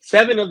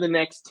 7 of the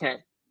next 10,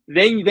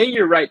 then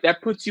you're right.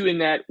 That puts you in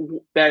that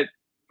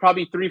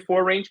probably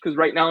 3-4 range. Because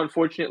right now,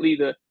 unfortunately,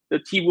 the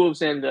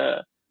T-Wolves and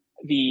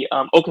the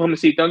Oklahoma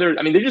City Thunder,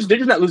 they're just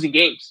not losing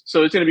games.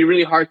 So it's going to be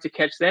really hard to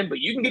catch them. But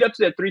you can get up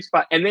to that 3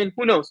 spot, and then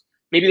who knows?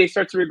 Maybe they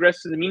start to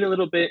regress to the mean a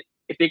little bit.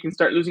 If they can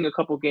start losing a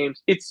couple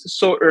games, it's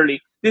so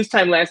early. This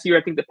time last year,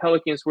 I think the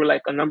Pelicans were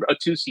like a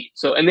 2 seed.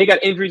 So, and they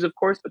got injuries, of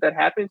course, but that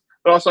happens.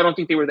 But also, I don't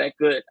think they were that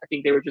good. I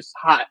think they were just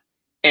hot.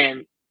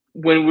 And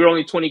when we're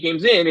only 20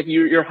 games in, if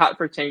you're hot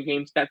for 10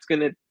 games, that's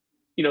going to,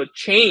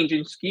 change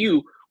and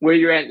skew where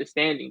you're at in the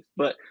standings.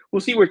 But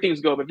we'll see where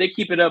things go. But if they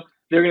keep it up,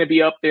 they're going to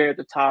be up there at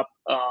the top.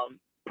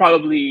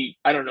 Probably,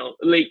 I don't know,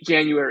 late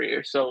January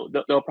or so.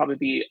 They'll probably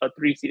be a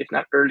 3 seed, if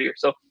not earlier.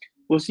 So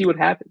we'll see what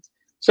happens.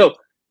 So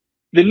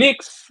the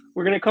Knicks,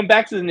 we're going to come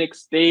back to the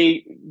Knicks.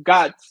 They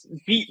got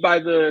beat by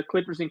the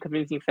Clippers in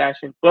convincing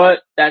fashion,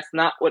 but that's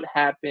not what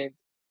happened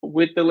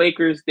with the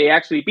Lakers. They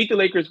actually beat the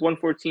Lakers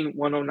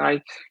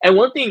 114-109. And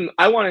one thing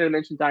I wanted to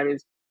mention, Dime,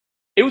 is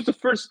it was the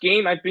first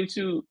game I've been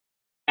to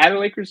at a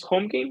Lakers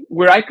home game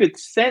where I could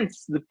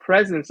sense the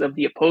presence of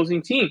the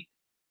opposing team.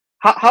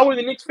 How were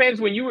the Knicks fans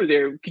when you were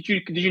there? Did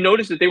you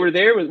notice that they were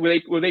there?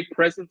 Were they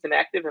present and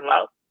active and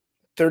loud?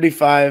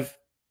 35%,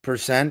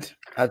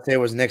 I'd say,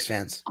 was Knicks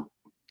fans.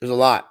 There's a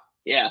lot.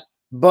 Yeah.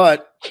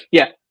 But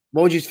yeah,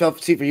 what would you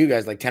see for you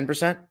guys? Like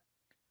 10%?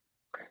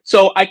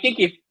 So I think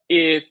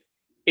if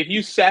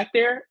you sat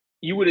there,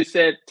 you would have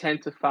said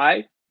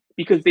 10-5,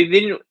 because they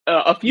didn't.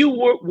 A few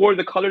wore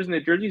the colors in the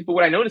jerseys, but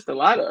what I noticed a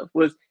lot of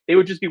was they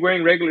would just be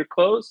wearing regular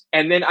clothes.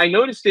 And then I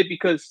noticed it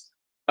because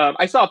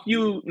I saw a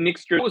few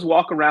Knicks jerseys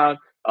walk around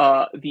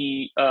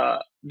the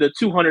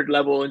 200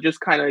 level and just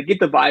kind of get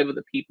the vibe of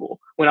the people.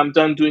 When I'm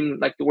done doing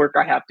like the work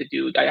I have to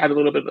do, I have a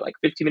little bit of like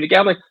 15-minute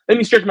gap. I'm like, let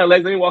me stretch my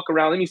legs, let me walk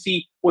around, let me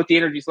see what the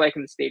energy is like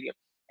in the stadium.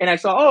 And I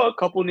saw, a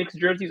couple Knicks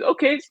jerseys.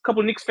 Okay, it's a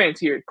couple Knicks fans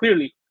here,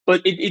 clearly.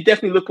 But it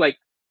definitely looked like,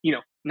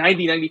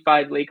 90,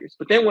 95 Lakers.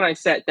 But then when I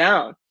sat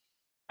down,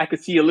 I could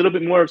see a little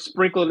bit more of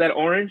sprinkle of that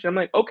orange. I'm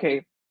like,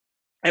 okay.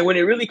 And when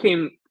it really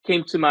came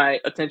to my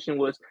attention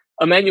was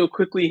Emmanuel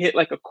quickly hit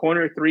like a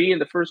corner 3 in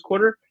the first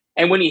quarter.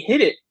 And when he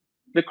hit it,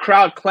 the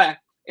crowd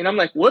clapped. And I'm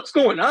like, what's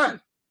going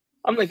on?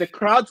 I'm like, the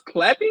crowd's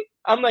clapping?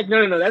 I'm like,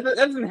 no, that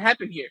doesn't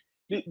happen here.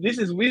 This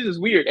is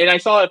weird. And I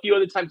saw a few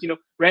other times,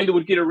 Randall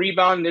would get a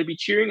rebound and they'd be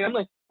cheering. And I'm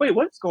like, wait,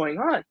 what's going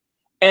on?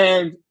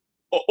 And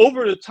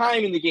over the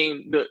time in the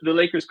game, the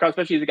Lakers crowd,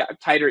 especially as it got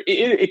tighter,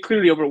 it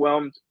clearly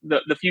overwhelmed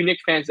the few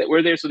Knicks fans that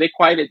were there. So they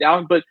quieted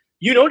down. But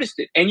you noticed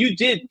it, and you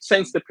did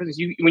sense the presence.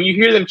 When you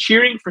hear them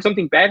cheering for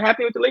something bad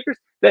happening with the Lakers,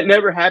 that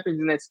never happens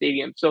in that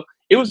stadium. So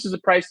it was a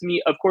surprise to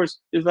me. Of course,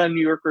 there's a lot of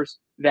New Yorkers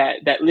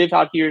that live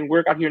out here and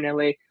work out here in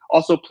LA.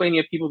 Also, plenty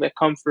of people that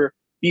come for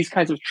these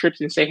kinds of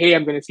trips and say, hey,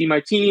 I'm going to see my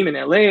team in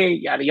LA,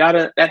 yada,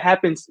 yada. That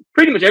happens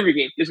pretty much every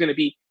game. There's going to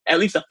be at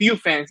least a few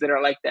fans that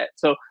are like that.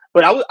 So,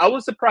 but I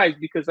was surprised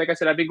because, like I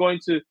said, I've been going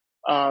to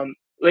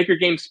Laker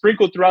games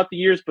sprinkled throughout the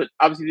years, but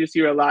obviously this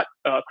year a lot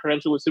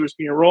credential with Silver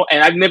Screen and Roll,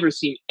 and I've never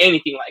seen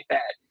anything like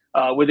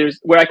that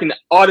where I can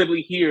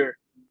audibly hear,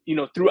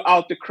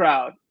 throughout the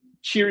crowd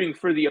cheering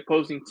for the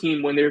opposing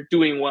team when they're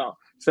doing well.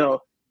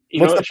 So,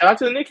 shout out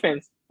to the Knicks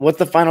fans. What's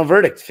the final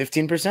verdict?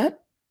 15%?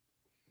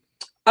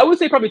 I would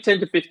say probably 10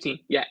 to 15.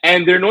 Yeah,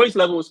 and their noise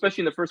level,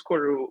 especially in the first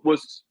quarter,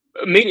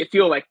 made it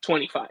feel like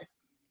 25.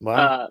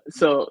 Wow.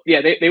 So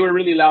yeah, they were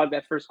really loud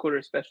that first quarter,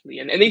 especially,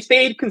 and they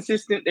stayed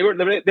consistent.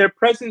 Their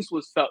presence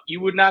was felt.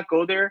 You would not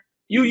go there.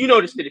 You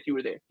noticed it if you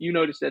were there. You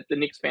noticed that the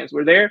Knicks fans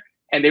were there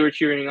and they were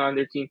cheering on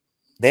their team.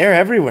 They're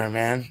everywhere,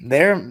 man.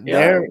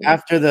 They're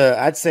after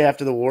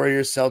the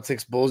Warriors,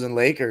 Celtics, Bulls, and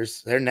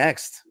Lakers. They're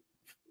next.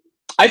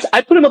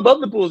 I put them above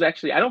the Bulls.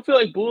 Actually, I don't feel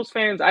like Bulls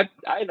fans. I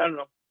don't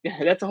know.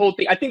 Yeah, that's the whole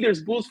thing. I think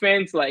there's Bulls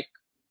fans like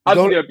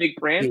obviously they're a big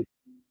brand.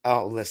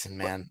 Oh, listen,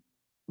 man.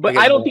 But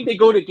I don't think they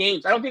go to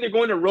games. I don't think they're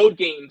going to road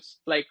games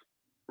like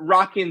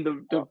rocking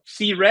the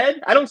see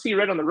red. I don't see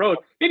red on the road.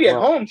 Maybe at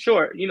home,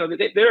 sure.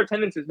 Their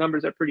attendance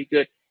numbers are pretty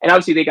good. And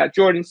obviously they got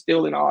Jordan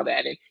still and all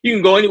that. And you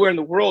can go anywhere in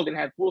the world and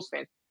have Bulls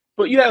fans.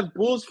 But you have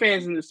Bulls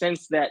fans in the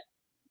sense that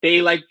they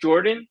like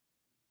Jordan.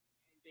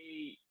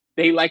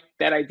 They like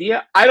that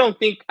idea. I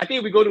think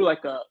if we go to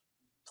like I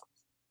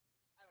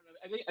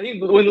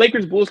think when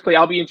Lakers Bulls play,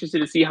 I'll be interested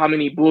to see how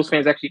many Bulls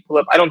fans actually pull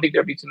up. I don't think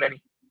there'll be too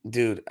many.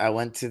 Dude, I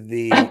went to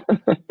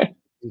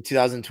in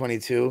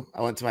 2022,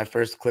 I went to my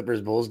first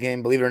Clippers Bulls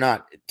game. Believe it or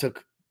not, it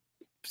took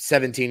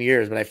 17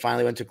 years, but I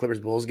finally went to a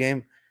Clippers Bulls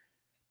game.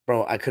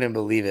 Bro, I couldn't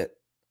believe it.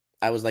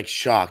 I was like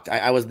shocked.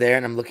 I was there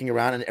and I'm looking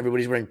around and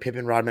everybody's wearing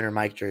Pippen, Rodman, or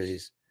Mike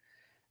jerseys.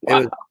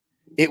 Wow.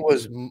 It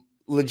was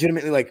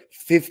legitimately like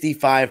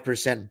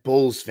 55%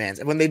 Bulls fans.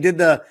 And when they did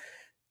the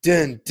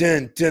dun,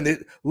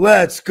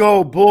 let's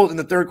go Bulls in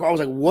the third quarter, I was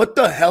like, what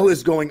the hell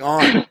is going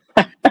on?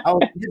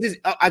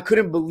 I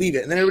couldn't believe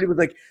it. And then everybody was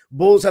like,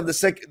 Bulls have the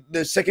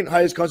second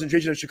highest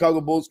concentration of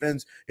Chicago Bulls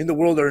fans in the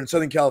world are in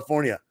Southern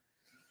California.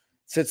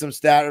 Said some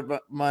stat or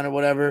mine or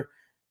whatever.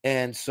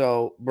 And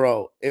so,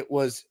 bro, it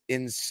was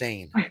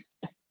insane.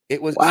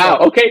 It was wow.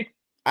 Okay.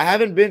 I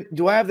haven't been.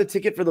 Do I have the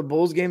ticket for the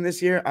Bulls game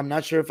this year? I'm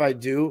not sure if I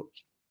do.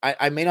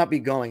 I may not be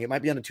going. It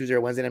might be on a Tuesday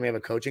or Wednesday. And I may have a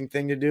coaching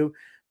thing to do.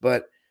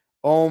 But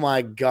oh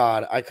my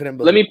God, I couldn't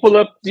believe. Let me pull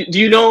up. Do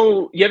you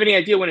know? You have any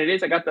idea when it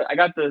is? I got the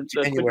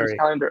Clippers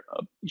calendar.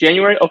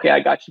 January. Okay, I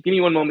got you. Give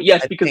me one moment.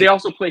 Yes, because they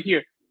also play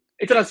here.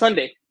 It's on a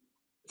Sunday,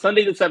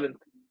 Sunday the 7th.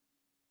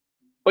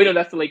 Oh no,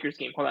 that's the Lakers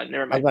game. Hold on,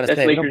 never mind. That's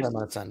Lakers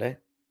on Sunday.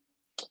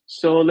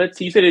 So let's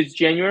see. You said it's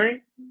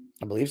January.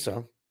 I believe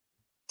so.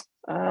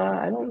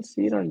 I don't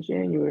see it on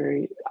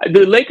January.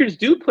 The Lakers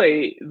do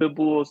play the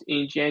Bulls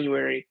in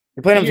January.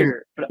 You're playing them.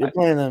 You're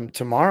playing them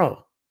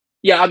tomorrow.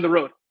 Yeah, on the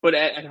road, but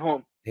at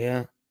home.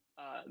 Yeah.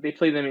 They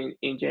play them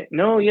in January.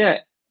 No, yeah.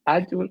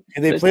 I do.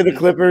 And they play the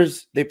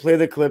Clippers. They play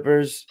the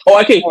Clippers.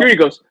 Oh, okay. Here he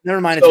goes. Never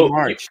mind. It's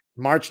March.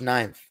 March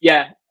 9th.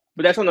 Yeah,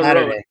 but that's on the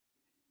Saturday. road.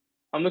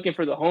 I'm looking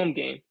for the home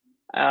game.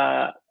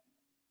 I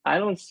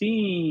don't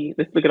see.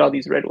 Let's look at all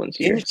these red ones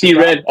here. See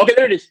red. Okay,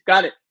 there it is.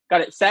 Got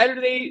it.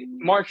 Saturday,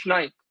 March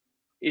 9th.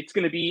 It's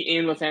going to be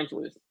in Los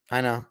Angeles.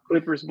 I know.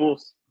 Clippers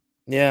Bulls.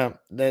 Yeah,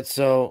 that's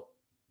so.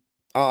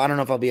 Oh, I don't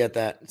know if I'll be at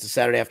that. It's a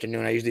Saturday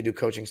afternoon. I usually do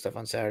coaching stuff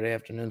on Saturday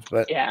afternoons,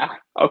 but yeah.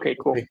 Okay,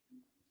 cool.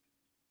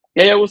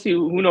 Yeah, we'll see.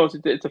 Who knows?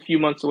 It's a few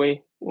months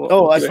away.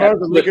 As far as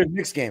the Lakers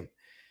Knicks game,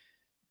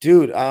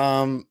 dude.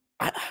 I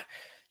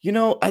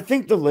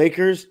think the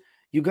Lakers.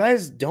 You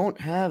guys don't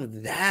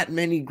have that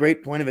many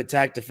great point of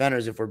attack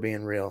defenders, if we're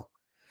being real.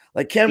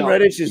 Like Cam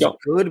Reddish is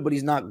good, but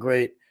he's not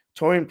great.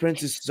 Taurean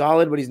Prince is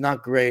solid, but he's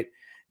not great.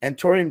 And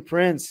Taurean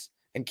Prince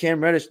and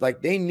Cam Reddish,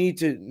 like they need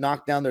to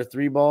knock down their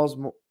three balls.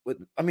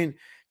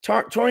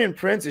 Taurean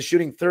Prince is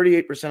shooting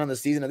 38% on the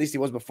season. At least he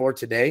was before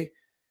today.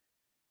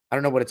 I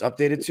don't know what it's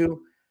updated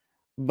to,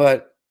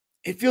 but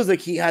it feels like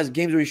he has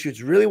games where he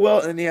shoots really well,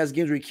 and then he has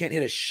games where he can't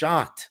hit a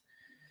shot.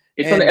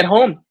 It's at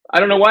home. I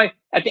don't know why.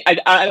 I think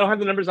I don't have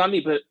the numbers on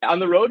me, but on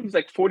the road he's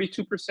like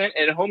 42%,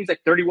 and at home he's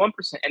like 31%,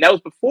 and that was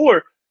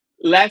before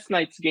last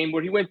night's game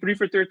where he went 3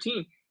 for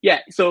 13. Yeah,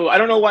 so I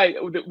don't know why.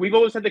 We've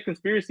always had the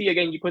conspiracy.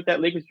 Again, you put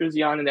that Lakers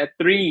jersey on, and that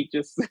three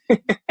just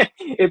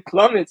it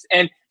plummets.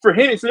 And for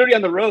him, it's literally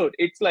on the road.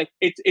 It's like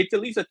it's at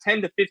least a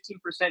 10 to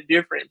 15%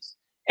 difference.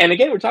 And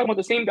again, we're talking about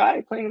the same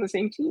guy playing on the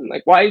same team.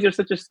 Like, why is there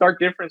such a stark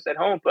difference at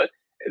home? But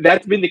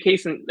that's been the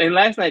case. And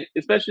last night,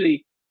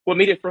 especially, what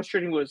made it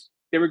frustrating was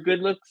they were good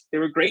looks. They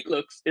were great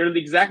looks. They're the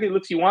exactly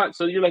looks you want.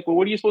 So you're like, well,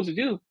 what are you supposed to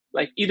do?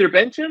 Like, either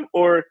bench him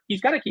or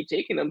he's got to keep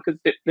taking them because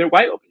they're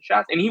wide open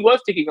shots. And he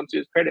was taking them to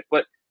his credit.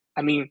 But,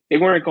 I mean, they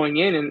weren't going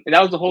in. And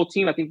that was the whole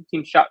team. I think the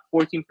team shot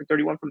 14 for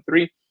 31 from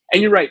three.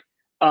 And you're right.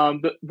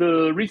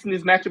 The reason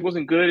this matchup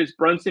wasn't good is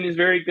Brunson is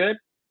very good.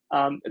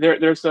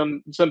 There's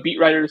some beat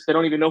writers that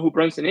don't even know who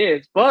Brunson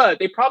is, but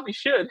they probably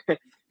should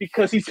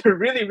because he's a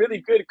really, really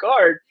good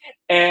guard.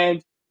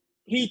 And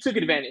he took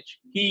advantage.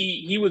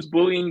 He was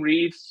bullying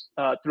Reeves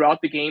throughout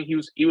the game.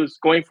 He was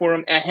going for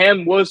him.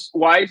 Ahem was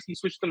wise. He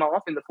switched them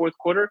off in the fourth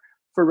quarter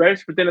for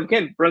Reddish. But then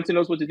again, Brunson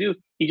knows what to do.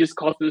 He just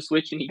called for the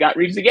switch and he got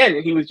Reeves again.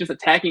 And he was just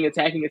attacking.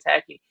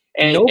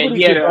 And nobody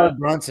he could guard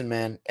Brunson,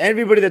 man.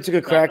 Everybody that took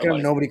a crack at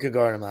him, nobody could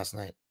guard him last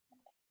night.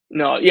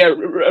 No, yeah,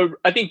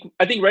 I think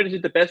Reddish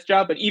did the best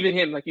job, but even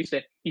him, like you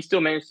said, he still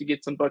managed to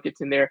get some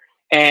buckets in there.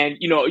 And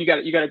you got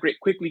a great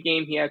quickly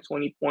game. He had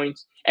 20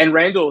 points, and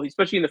Randall,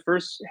 especially in the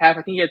first half,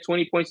 I think he had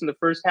 20 points in the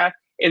first half.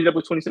 Ended up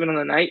with 27 on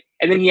the night,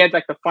 and then he had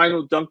like the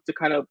final dunk to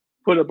kind of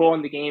put a ball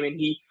in the game, and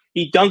he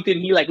dunked it.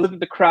 And he like looked at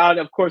the crowd.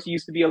 Of course, he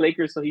used to be a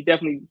Laker, so he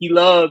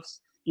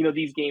loves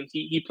these games.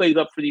 He plays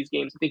up for these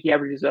games. I think he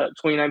averages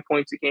 29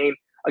 points a game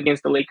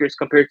against the Lakers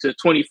compared to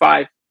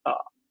 25.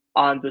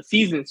 On the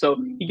season,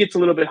 so he gets a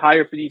little bit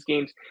higher for these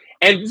games.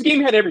 And this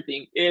game had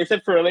everything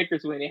except for a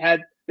Lakers win. It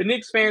had the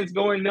Knicks fans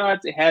going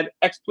nuts. It had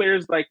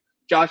ex-players like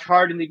Josh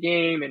Hart in the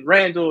game, and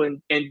Randall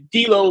and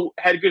D'Lo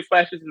had good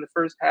flashes in the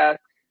first half.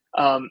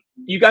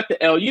 You got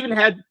the L. You even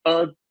had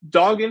a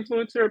dog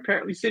influencer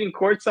apparently sitting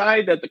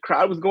courtside that the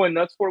crowd was going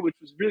nuts for, which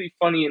was really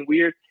funny and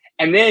weird.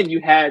 And then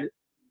you had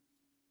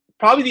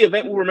probably the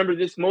event we'll remember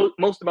this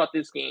most about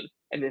this game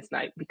and this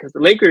night, because the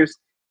Lakers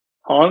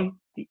hung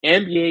the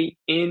NBA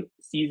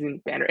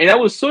in-season banner. And I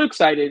was so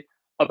excited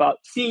about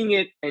seeing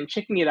it and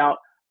checking it out.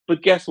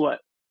 But guess what?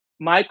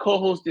 My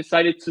co-host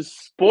decided to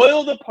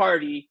spoil the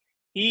party.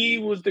 He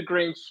was the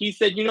Grinch. He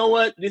said, you know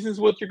what? This is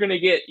what you're going to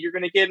get. You're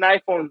going to get an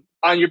iPhone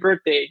on your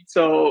birthday.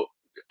 So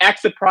act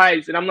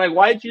surprised. And I'm like,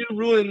 why did you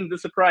ruin the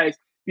surprise?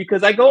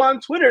 Because I go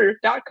on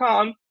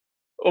Twitter.com,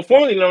 or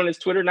formerly known as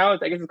Twitter. Now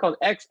I guess it's called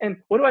X. And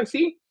what do I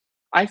see?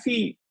 I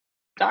see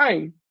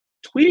Dime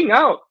tweeting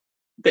out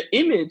the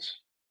image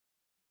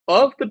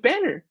of the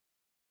banner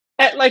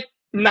at like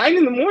 9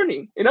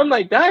 a.m. And I'm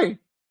like, dang,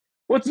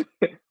 what's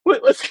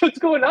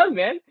going on,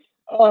 man?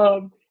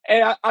 And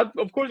I,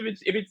 of course,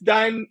 if it's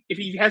Dime, if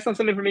he has some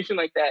information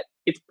like that,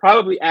 it's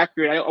probably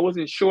accurate. I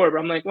wasn't sure, but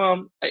I'm like,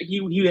 well,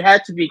 he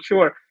had to be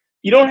sure.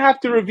 You don't have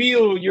to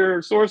reveal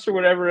your source or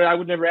whatever. I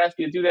would never ask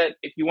you to do that.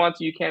 If you want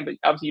to, you can, but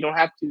obviously you don't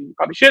have to. You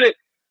probably shouldn't.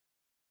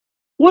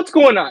 What's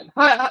going on?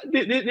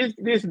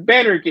 This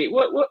banner gate.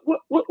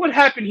 What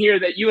happened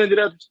here that you ended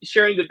up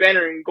sharing the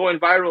banner and going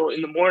viral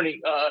in the morning,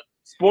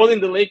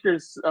 spoiling the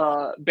Lakers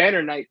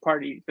banner night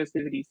party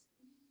festivities?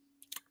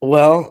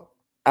 Well,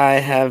 I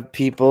have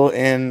people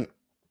in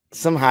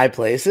some high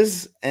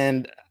places,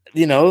 and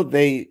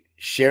they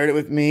shared it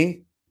with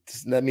me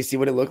to let me see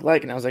what it looked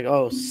like, and I was like,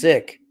 "Oh,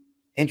 sick,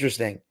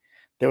 interesting."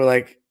 They were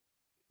like,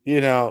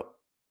 "You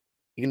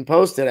can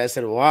post it." I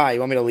said, "Why? You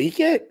want me to leak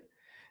it?"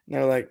 And they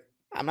were like,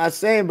 I'm not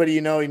saying, but you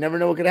never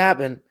know what could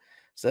happen.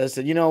 So I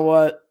said, you know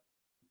what?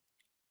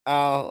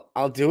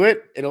 I'll do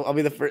it. I'll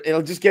be the first.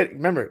 It'll just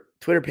remember,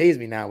 Twitter pays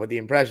me now with the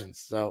impressions.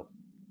 So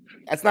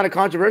that's not a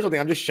controversial thing.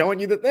 I'm just showing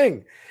you the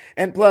thing.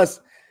 And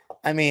plus,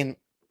 I mean,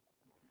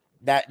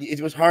 that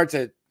it was hard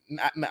to,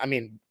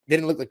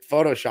 didn't look like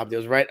Photoshopped. It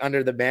was right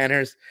under the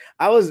banners.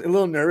 I was a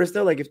little nervous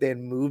though, like if they had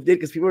moved it,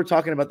 because people were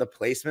talking about the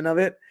placement of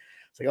it.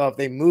 It's like, oh, if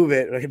they move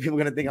it, like people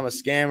are going to think I'm a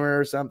scammer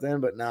or something,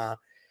 but nah.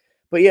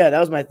 But yeah, that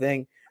was my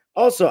thing.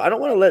 Also, I don't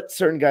want to let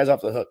certain guys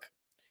off the hook.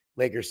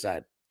 Lakers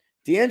side.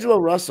 D'Angelo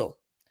Russell.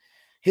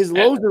 His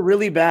lows are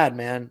really bad,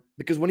 man.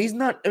 Because when he's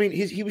not,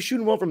 he was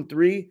shooting well from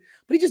three,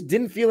 but he just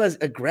didn't feel as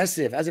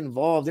aggressive, as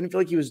involved. Didn't feel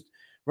like he was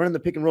running the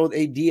pick and roll with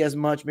AD as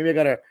much. Maybe I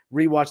got to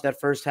rewatch that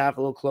first half a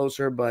little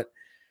closer. But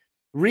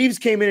Reeves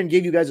came in and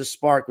gave you guys a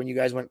spark when you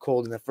guys went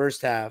cold in the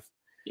first half.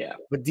 Yeah.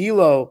 But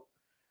D'Lo,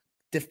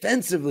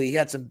 defensively, he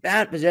had some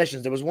bad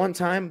possessions. There was one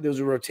time, there was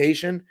a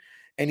rotation,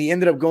 and he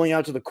ended up going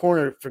out to the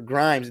corner for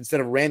Grimes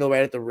instead of Randall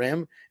right at the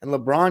rim. And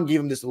LeBron gave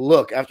him this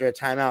look after a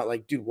timeout,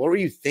 like, dude, what were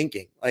you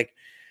thinking? Like,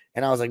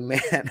 and I was like,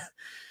 man,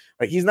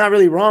 like he's not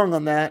really wrong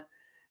on that.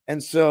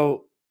 And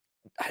so,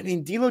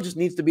 D'Lo just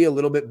needs to be a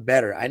little bit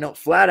better. I know,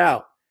 flat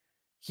out.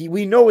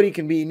 We know what he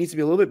can be. He needs to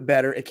be a little bit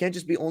better. It can't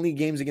just be only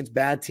games against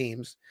bad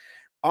teams.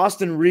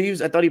 Austin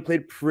Reeves, I thought he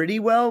played pretty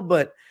well,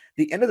 but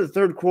the end of the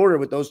third quarter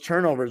with those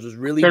turnovers was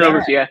really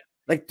bad. Yeah.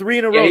 Like 3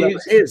 in a row, that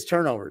was his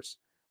turnovers.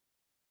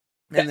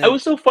 And it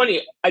was so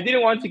funny. I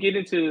didn't want to get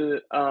into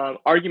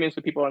arguments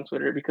with people on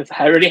Twitter because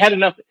I already had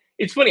enough.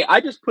 It's funny.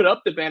 I just put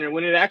up the banner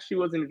when it actually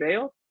was in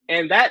Vail,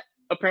 and that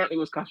apparently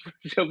was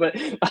controversial. But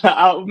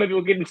maybe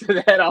we'll get into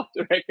that off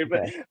the record.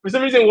 But for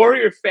some reason,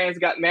 Warrior fans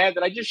got mad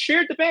that I just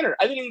shared the banner.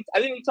 I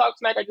didn't talk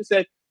smack. I just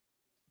said,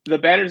 the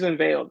banner's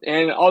unveiled,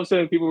 and all of a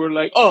sudden people were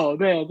like, "Oh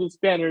man, this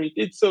banner!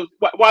 It's so.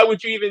 Why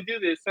would you even do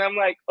this?" And I'm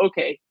like,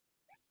 "Okay,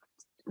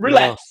 No,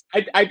 relax.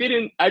 I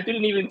didn't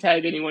even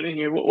tag anyone in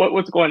here.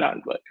 What's going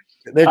on?" But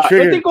they're but they're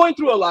triggered. going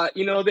through a lot.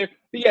 You know, they're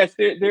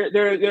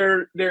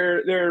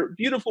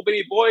beautiful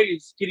baby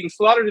boys getting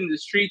slaughtered in the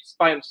streets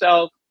by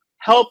himself,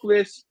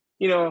 helpless.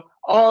 You know,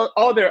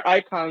 all their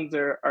icons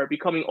are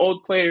becoming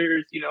old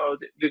players. You know,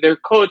 their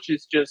coach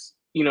is just,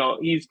 you know,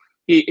 he's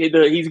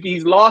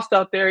lost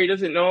out there. He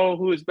doesn't know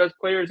who his best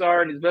players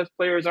are, and his best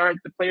players aren't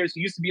the players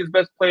who used to be his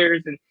best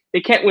players, and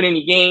they can't win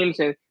any games,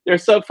 and they're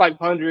sub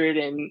 500,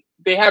 and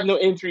they have no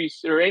injuries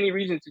or any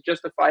reason to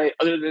justify it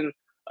other than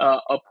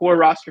a poor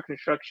roster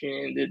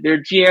construction.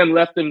 Their GM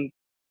left them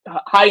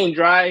high and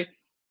dry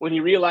when he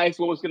realized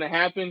what was going to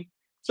happen.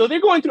 So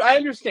they're going through. I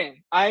understand.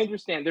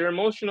 They're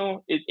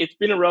emotional. It's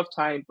been a rough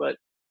time, but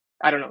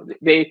I don't know.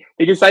 They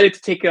decided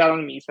to take it out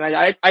on me. So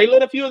I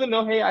let a few of them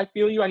know, hey, I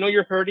feel you. I know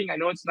you're hurting. I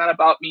know it's not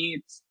about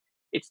me.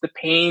 It's the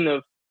pain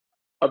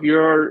of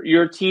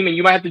your team, and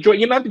you might have to join.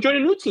 You might have to join a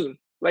new team,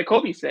 like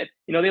Kobe said.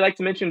 You know, they like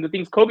to mention the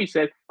things Kobe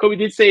said. Kobe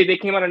did say they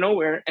came out of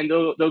nowhere, and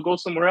they'll go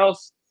somewhere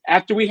else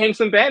after we hang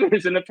some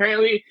banners. And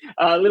apparently,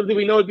 little did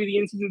we know it'd be the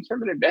in-season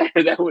tournament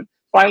banner that would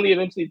finally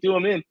eventually do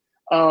them in.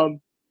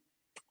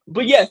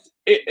 But yes,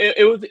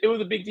 it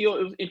was a big deal.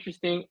 It was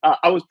interesting.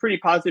 I was pretty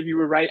positive you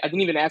were right. I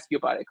didn't even ask you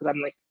about it because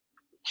I'm like,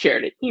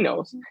 shared it. He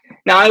knows.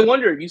 Now I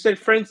wonder. You said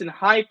friends in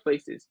high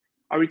places.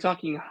 Are we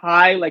talking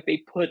high like they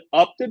put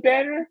up the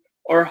banner,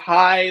 or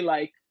high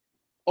like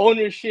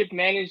ownership,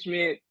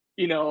 management?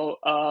 You know,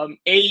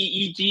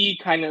 AEG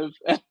kind of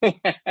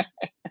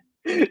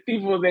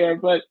people there.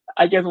 But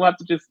I guess we'll have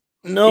to just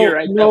No,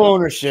 theorize that no one.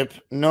 ownership,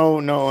 no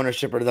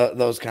ownership, or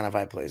those kind of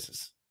high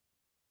places.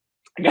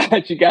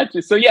 Got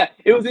you. So yeah,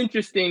 it was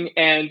interesting,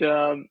 and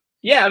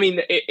yeah, I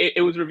mean,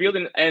 it was revealed,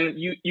 and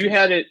you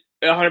had it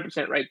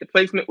 100% right. The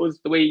placement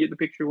was the way the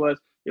picture was.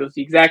 It was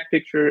the exact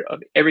picture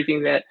of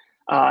everything that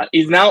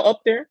is now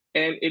up there,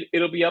 and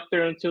it'll be up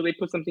there until they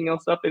put something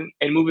else up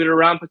and move it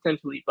around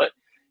potentially. But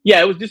yeah,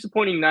 it was a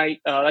disappointing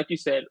night. Like you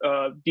said,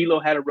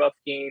 D'Lo had a rough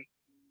game.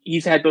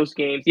 He's had those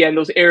games. Yeah, and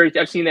those errors.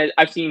 I've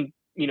seen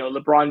you know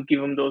LeBron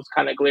give him those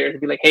kind of glares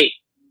and be like, "Hey,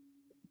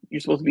 you're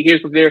supposed to be here,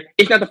 supposed to be there."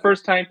 It's not the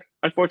first time.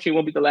 Unfortunately, it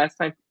won't be the last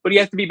time. But he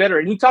has to be better.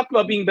 And he talked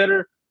about being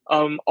better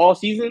all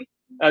season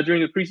during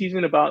the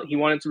preseason about he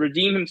wanted to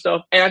redeem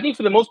himself. And I think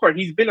for the most part,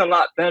 he's been a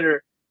lot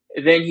better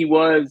than he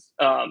was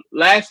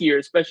last year,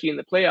 especially in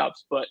the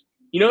playoffs. But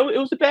you know, it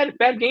was a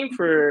bad game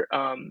for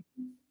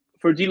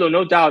D'Lo,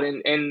 no doubt.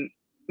 And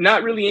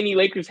not really any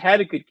Lakers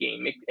had a good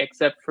game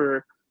except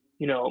for,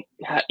 you know,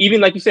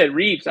 even like you said,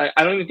 Reeves. I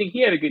don't even think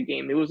he had a good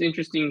game. It was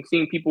interesting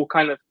seeing people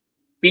kind of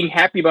being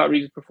happy about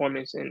Reeves'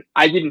 performance, and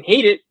I didn't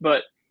hate it,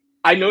 but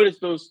I noticed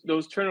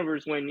those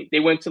turnovers when they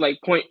went to like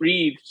point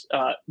Reeves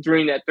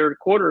during that third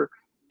quarter,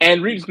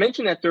 and Reeves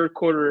mentioned that third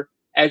quarter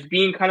as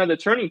being kind of the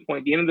turning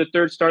point, the end of the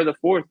third, start of the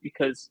fourth,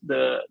 because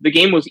the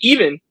game was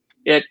even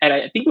at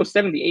I think it was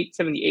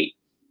 78-78,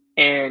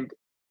 and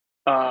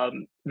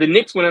the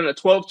Knicks went on a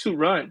 12-2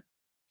 run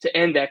to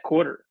end that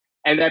quarter,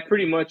 and that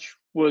pretty much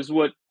was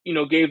what, you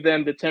know, gave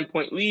them the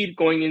 10-point lead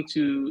going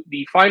into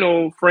the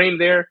final frame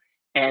there,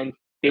 and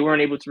they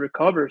weren't able to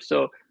recover.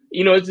 So,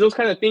 you know, it's those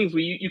kind of things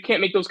where you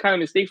can't make those kind of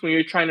mistakes when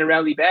you're trying to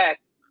rally back.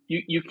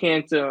 You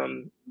can't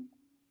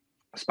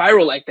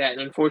spiral like that.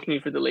 And unfortunately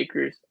for the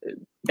Lakers,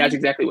 that's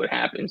exactly what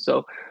happened.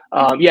 So,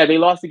 yeah, they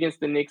lost against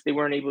the Knicks. They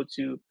weren't able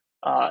to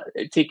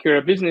take care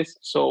of business.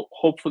 So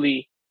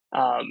hopefully,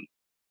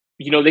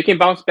 you know, they can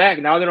bounce back.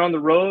 Now they're on the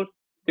road.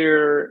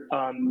 They're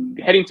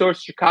heading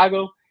towards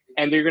Chicago,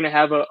 and they're going to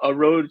have a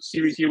road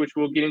series here, which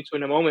we'll get into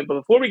in a moment.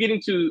 But before we get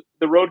into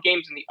the road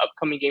games and the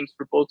upcoming games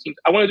for both teams,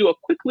 I want to do a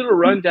quick little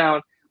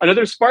rundown.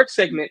 Another Spark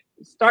segment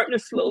starting to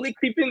slowly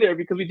creep in there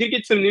because we did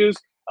get some news.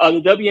 The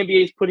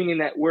WNBA is putting in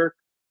that work.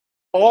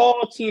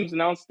 All teams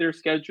announced their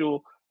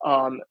schedule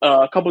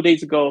a couple of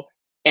days ago,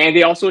 and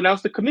they also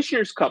announced the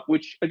Commissioner's Cup,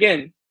 which,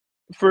 again,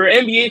 for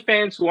NBA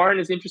fans who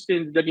aren't as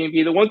interested in the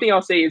WNBA, the one thing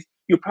I'll say is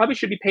you probably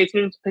should be paying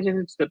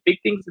attention to the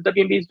big things the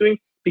WNBA is doing,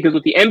 because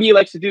what the NBA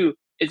likes to do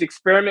is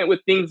experiment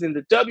with things in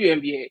the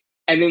WNBA,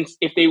 and then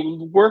if they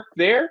work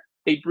there,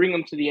 they bring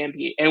them to the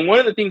NBA. And one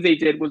of the things they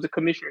did was the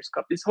Commissioner's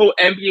Cup, this whole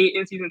NBA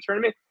in-season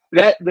tournament.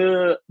 That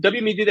the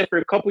WNBA did that for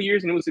a couple of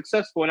years, and it was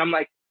successful. And I'm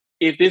like,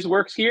 if this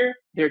works here,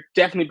 they're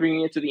definitely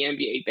bringing it to the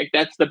NBA. Like,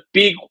 that's the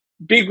big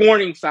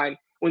warning sign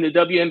when the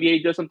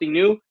WNBA does something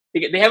new.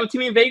 They have a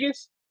team in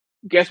Vegas.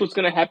 Guess what's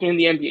going to happen in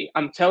the NBA?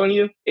 I'm telling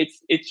you,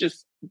 it's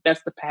just,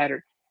 that's the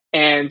pattern.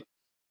 And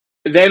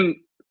them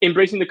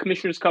embracing the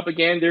Commissioner's Cup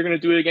again, they're going to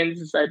do it again.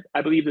 This is,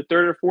 I believe, the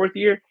third or fourth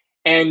year.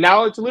 And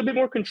now it's a little bit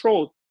more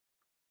controlled.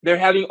 They're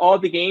having all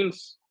the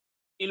games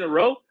in a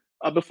row.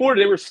 Before,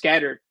 they were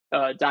scattered,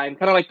 Dime,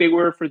 kind of like they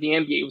were for the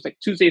NBA. It was like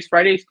Tuesdays,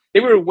 Fridays. They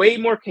were way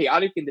more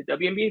chaotic in the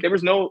WNBA. There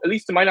was no, at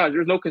least to my knowledge,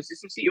 there was no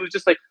consistency. It was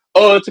just like,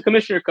 oh, it's a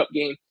Commissioner Cup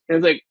game. And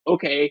it was like,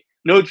 okay,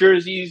 no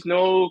jerseys,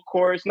 no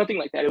chorus, nothing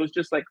like that. It was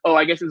just like, oh,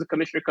 I guess it's a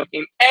Commissioner Cup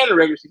game and a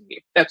regular season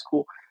game. That's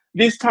cool.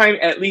 this time,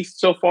 at least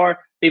so far,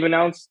 they've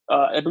announced,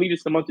 I believe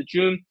it's the month of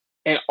June,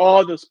 and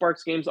all the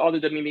Sparks games, all the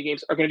WNBA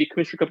games are going to be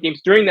Commissioner Cup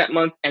games during that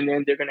month, and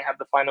then they're going to have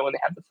the final when they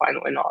have the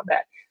final and all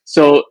that.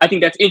 So I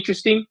think that's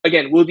interesting.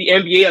 Again, will the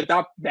NBA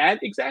adopt that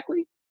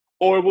exactly?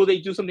 Or will they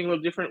do something a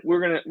little different?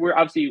 We're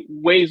obviously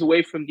ways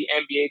away from the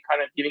NBA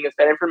kind of giving us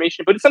that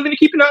information, but it's something to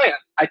keep an eye on.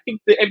 I think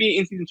the NBA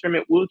in-season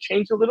tournament will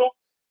change a little.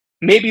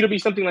 Maybe it'll be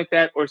something like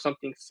that or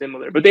something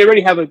similar. But they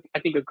already have I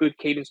think a good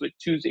cadence with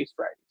Tuesdays,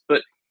 Fridays.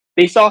 But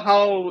they saw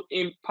how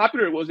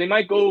popular it was. They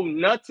might go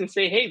nuts and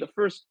say, hey, the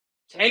first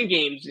 10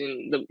 games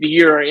in the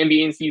year are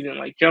NBA in season,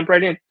 like jump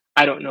right in.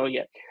 I don't know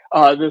yet.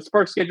 The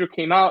Sparks schedule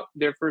came out.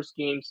 Their first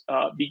games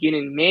begin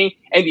in May.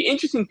 And the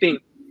interesting thing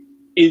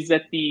is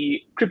that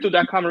the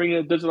Crypto.com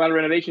arena does a lot of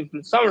renovations in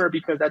the summer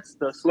because that's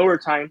the slower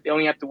time. They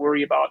only have to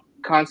worry about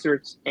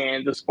concerts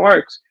and the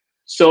Sparks.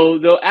 So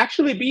they'll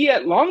actually be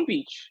at Long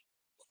Beach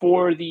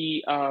for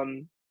the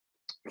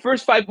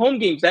first 5 home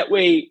games. That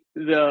way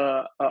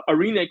the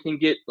arena can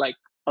get like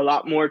a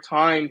lot more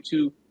time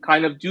to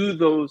kind of do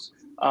those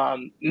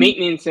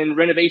maintenance and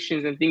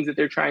renovations and things that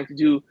they're trying to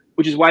do,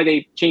 which is why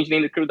they changed the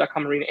name to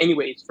Crypto.com arena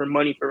anyways, for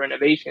money for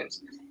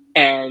renovations.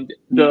 And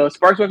the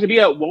Sparks will have to be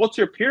at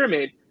Walter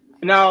Pyramid.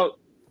 Now,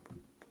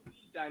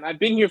 I've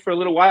been here for a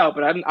little while,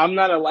 but I'm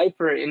not a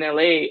lifer in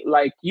LA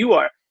like you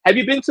are. Have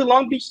you been to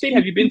Long Beach State?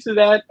 Have you been to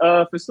that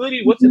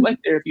facility? What's it like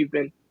there if you've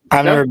been?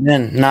 I've never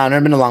been. No, I've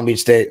never been to Long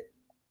Beach State.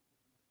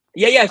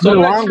 Yeah. So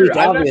I'm not sure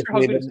how good it's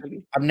going to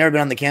be. I've never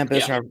been on the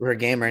campus or a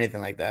game or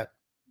anything like that.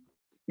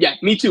 Yeah,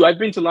 me too. I've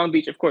been to Long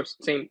Beach, of course.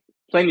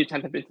 Plenty of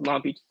times I've been to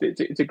Long Beach.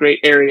 It's a great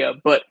area.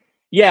 But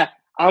yeah,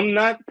 I'm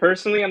not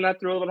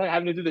thrilled about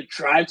having to do the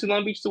drive to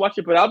Long Beach to watch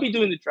it, but I'll be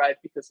doing the drive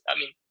because, I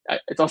mean,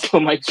 it's also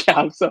my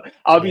job. So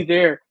I'll be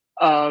there.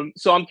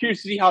 So I'm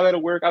curious to see how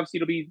that'll work. Obviously,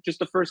 it'll be just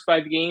the first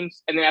 5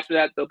 games. And then after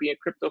that, there'll be a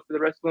crypto for the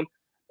rest of them.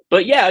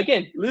 But yeah,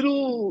 again,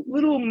 little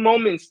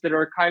moments that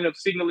are kind of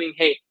signaling,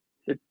 hey,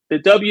 the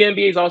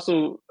WNBA is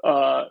also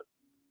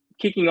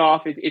kicking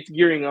off. It's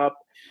gearing up.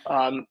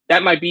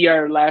 That might be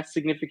our last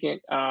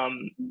significant,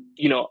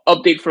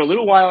 update for a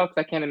little while, because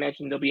I can't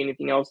imagine there'll be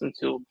anything else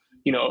until,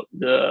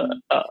 the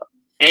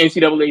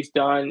NCAA is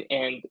done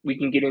and we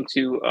can get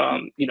into,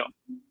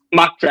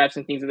 mock drafts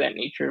and things of that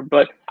nature.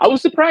 But I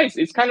was surprised.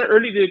 It's kind of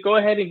early to go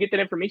ahead and get that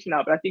information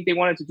out, but I think they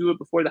wanted to do it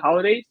before the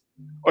holidays,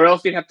 or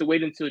else they'd have to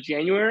wait until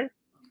January.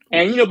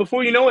 And,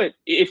 before you know it,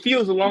 it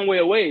feels a long way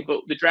away,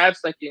 but the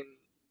draft's like in,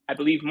 I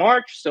believe,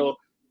 March. So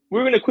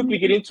we're going to quickly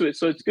get into it.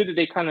 So it's good that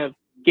they kind of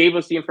gave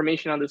us the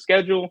information on the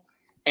schedule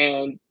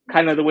and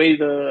kind of the way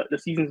the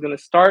season's going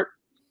to start,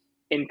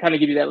 and kind of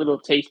give you that little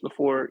taste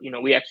before,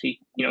 we actually,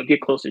 get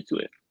closer to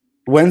it.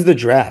 When's the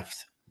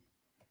draft?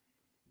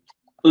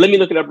 Let me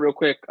look it up real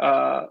quick,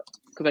 because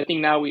I think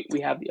now we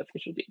have the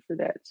official date for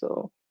that.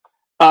 So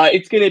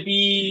it's going to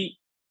be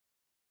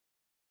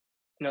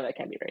 – no, that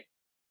can't be right.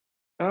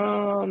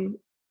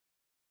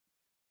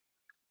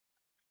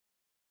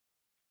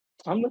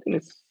 I'm looking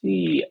to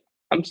see.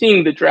 I'm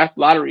seeing the draft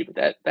lottery, but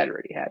that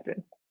already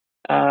happened.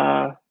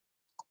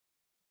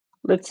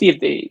 Let's see if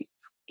they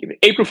give it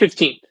April 15th.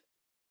 It's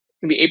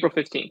gonna be April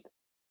 15th.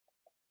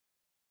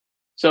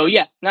 So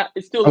yeah,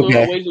 it's still a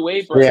little ways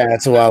away, but yeah,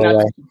 it's a while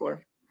away.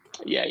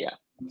 Yeah.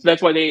 So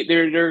that's why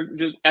they're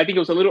just. I think it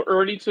was a little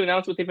early to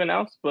announce what they've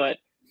announced, but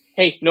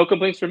hey, no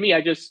complaints from me.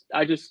 I just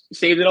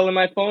saved it all in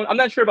my phone. I'm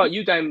not sure about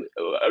you, Dime.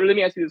 Let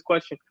me ask you this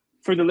question: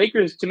 for the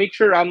Lakers, to make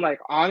sure I'm like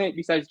on it,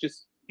 besides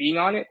just being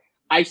on it,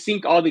 I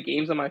sync all the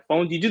games on my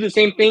phone. Do you do the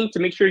same thing to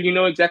make sure you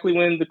know exactly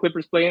when the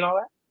Clippers play and all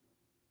that?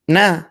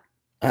 Nah,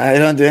 I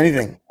don't do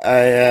anything.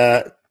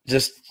 I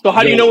just. So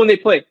how do you know when they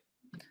play?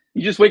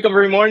 You just wake up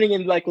every morning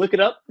and like look it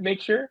up to make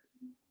sure?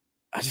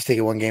 I just take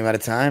it one game at a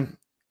time.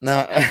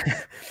 No.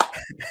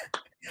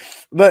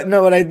 But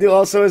no, what I do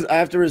also is I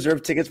have to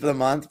reserve tickets for the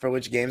month for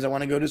which games I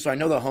want to go to. So I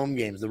know the home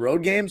games, the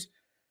road games.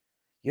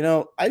 I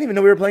didn't even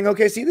know we were playing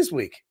OKC this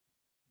week.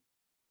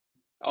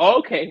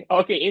 Okay,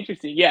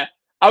 interesting. Yeah.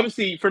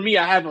 Obviously, for me,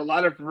 I have a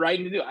lot of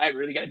writing to do. I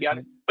really got to be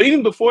honest. But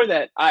even before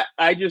that,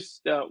 I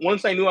just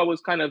once I knew I was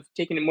kind of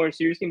taking it more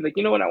seriously, like,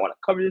 you know what, I want to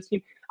cover this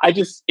team.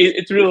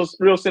 It's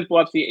real simple.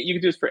 Obviously, you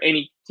can do this for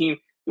any team.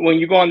 When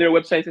you go on their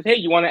website, it says, hey,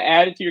 you want to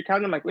add it to your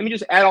calendar? I'm like, let me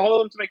just add all of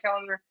them to my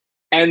calendar,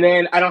 and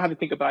then I don't have to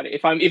think about it.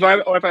 If I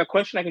have a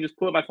question, I can just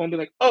pull up my phone and be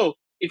like, oh,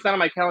 it's not on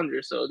my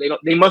calendar, so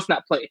they must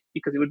not play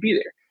because it would be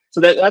there. So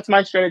that's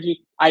my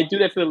strategy. I do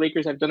that for the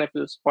Lakers. I've done that for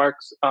the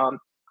Sparks.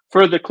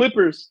 For the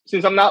Clippers,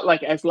 since I'm not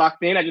like as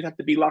locked in, I just have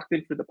to be locked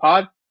in for the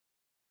pod.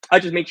 I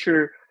just make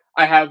sure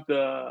I have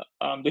the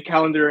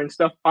calendar and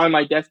stuff on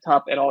my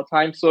desktop at all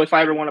times. So if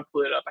I ever want to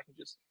pull it up, I can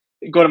just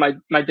go to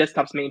my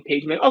desktop's main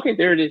page and be like, okay,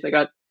 there it is. I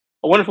got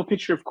a wonderful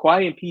picture of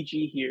Kawhi and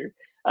PG here.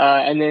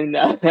 And then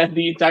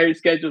the entire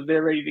schedule is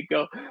there ready to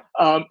go.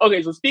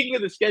 Okay, so speaking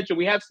of the schedule,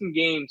 we have some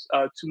games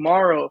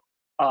tomorrow.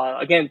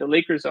 Again, the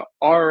Lakers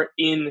are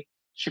in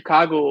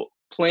Chicago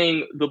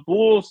playing the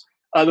Bulls.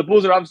 The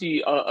Bulls are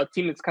obviously a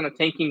team that's kind of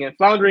tanking and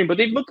floundering, but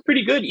they've looked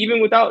pretty good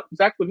even without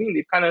Zach LaVine.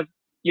 They've kind of,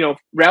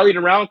 rallied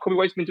around. Kobe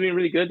White's been doing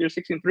really good. They're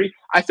 6-3.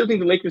 I still think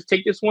the Lakers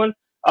take this one,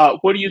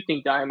 What do you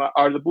think, Dime?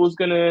 Are the Bulls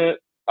gonna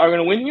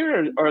win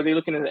here, or are they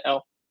looking at the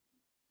L?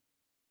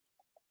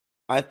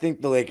 I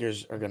think the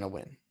Lakers are going to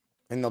win,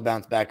 and they'll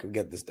bounce back and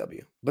get this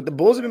W. But the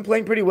Bulls have been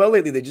playing pretty well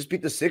lately. They just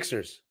beat the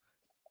Sixers.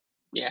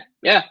 Yeah,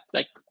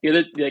 like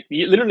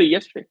literally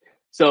yesterday.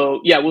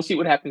 So yeah, we'll see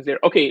what happens there.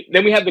 Okay,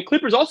 then we have the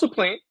Clippers also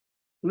playing.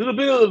 A little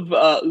bit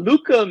of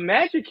Luka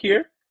magic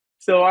here.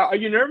 So are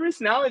you nervous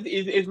now?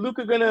 Is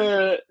Luka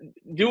gonna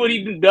do what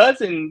he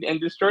does and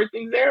destroy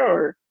things there,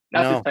 or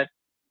not this No, time?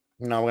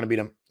 no, I'm going to beat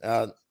him.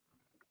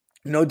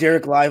 No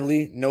Derek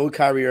Lively, no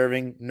Kyrie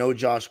Irving, no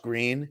Josh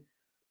Green.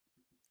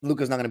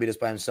 Luka's not going to beat us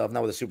by himself,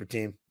 not with a super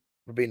team.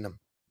 We're beating them.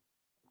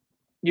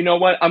 You know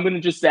what? I'm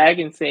gonna just zag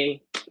and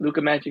say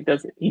Luka Magic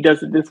does it. He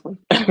does it this one.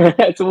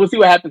 So we'll see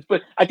what happens.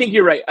 But I think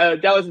you're right.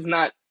 Dallas is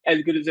not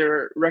as good as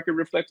their record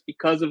reflects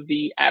because of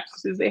the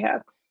absences they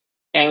have,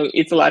 and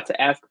it's a lot to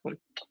ask of them.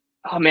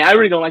 Oh man, I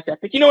really don't like that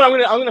pick. You know what?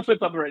 I'm gonna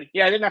flip up already.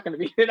 Yeah, they're not gonna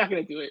do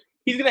it.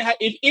 He's gonna have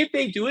if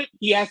they do it,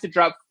 he has to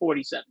drop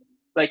 47.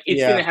 Like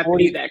it's gonna have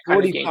 40, to be that kind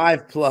of game.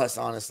 45 plus,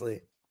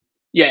 honestly.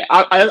 Yeah,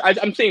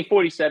 I'm saying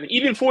 47.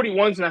 Even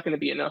 41 is not going to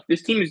be enough.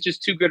 This team is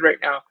just too good right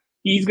now.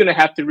 He's going to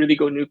have to really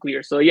go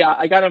nuclear. So, yeah,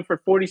 I got him for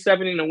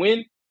 47 in a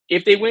win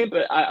if they win,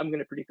 but I'm going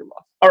to predict a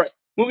loss. All right,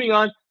 moving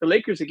on. The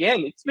Lakers, again,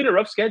 it's been a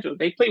rough schedule.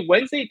 They play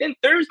Wednesday, then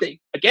Thursday.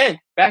 Again,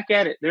 back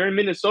at it. They're in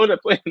Minnesota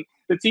playing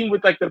the team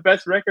with, like, the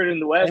best record in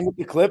the West. And with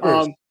the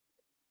Clippers.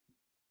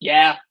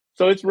 Yeah,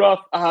 so it's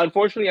rough.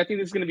 Unfortunately, I think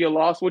this is going to be a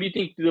loss. What do you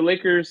think? Do the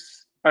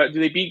Lakers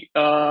do they beat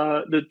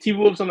the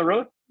T-Wolves on the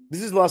road?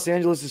 This is Los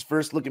Angeles'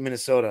 first look at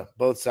Minnesota,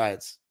 both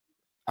sides.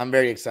 I'm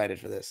very excited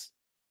for this.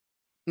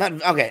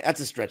 That's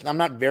a stretch. I'm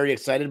not very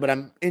excited, but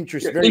I'm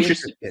interested.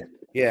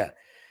 Yeah.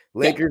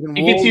 Lakers and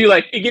Wolves.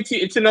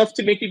 It's enough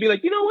to make you be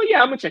like, you know what?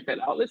 Yeah, I'm gonna check that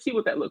out. Let's see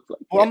what that looks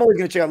like. Well, I'm always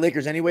gonna check out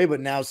Lakers anyway, but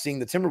now seeing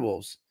the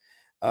Timberwolves,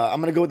 I'm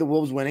gonna go with the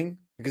Wolves winning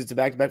because it's a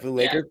back-to-back for the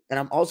Lakers, and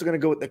I'm also gonna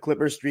go with the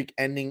Clippers streak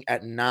ending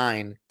at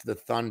 9 to the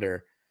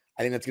Thunder.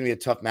 I think that's gonna be a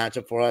tough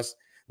matchup for us.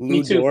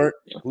 Lou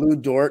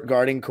Dort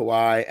guarding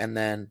Kawhi, and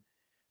then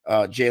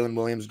Jalen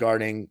Williams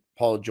guarding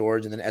Paul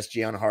George, and then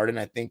SG on Harden.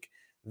 I think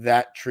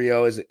that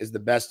trio is the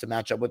best to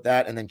match up with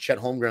that. And then Chet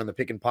Holmgren on the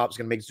pick and pop is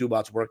going to make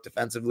Zubats work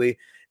defensively.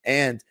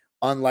 And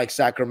unlike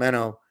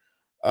Sacramento,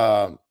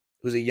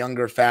 who's a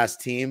younger, fast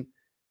team,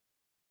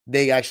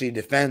 they actually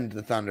defend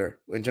the Thunder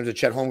in terms of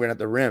Chet Holmgren at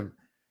the rim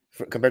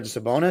compared to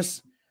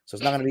Sabonis. So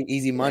it's not going to be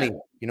easy money,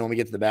 when we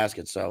get to the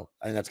basket. So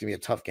I think that's going to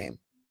be a tough game.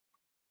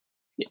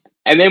 Yeah.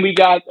 And then we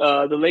got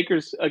the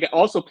Lakers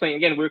also playing.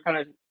 Again,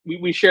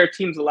 we share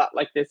teams a lot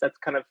like this. That's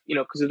kind of,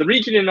 because of the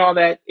region and all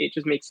that, it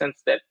just makes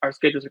sense that our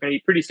schedules are going to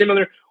be pretty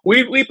similar.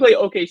 We play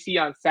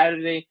OKC on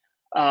Saturday.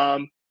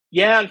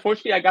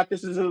 Unfortunately, I got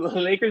this as a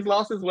Lakers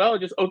loss as well.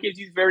 Just OKC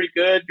is very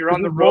good. You're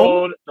on the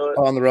road.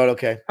 On the road,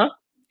 okay. Huh?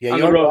 Yeah, on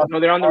the road. No,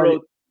 they're on the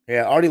road.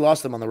 Yeah, already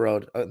lost them on the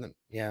road.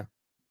 Yeah.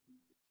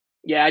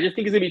 Yeah, I just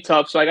think it's going to be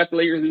tough. So I got the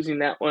Lakers losing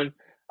that one.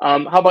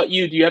 How about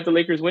you? Do you have the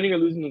Lakers winning or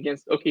losing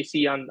against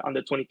OKC on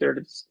the 23rd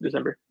of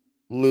December?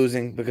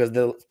 Losing, because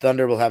the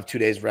Thunder will have 2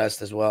 days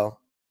rest as well.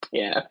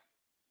 Yeah.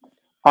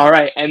 All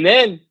right. And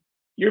then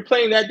you're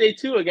playing that day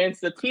too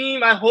against the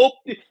team. I hope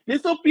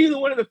this will be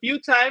one of the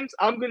few times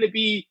I'm going to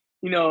be,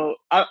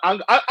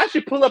 I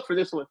should pull up for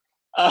this one.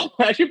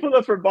 I should pull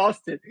up for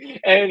Boston.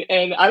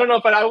 And I don't know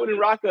if I wouldn't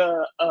rock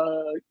a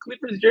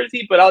Clippers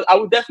jersey, but I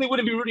would definitely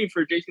wouldn't be rooting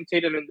for Jason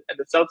Tatum and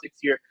the Celtics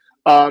here.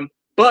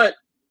 But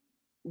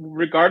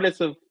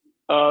regardless of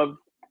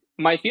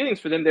my feelings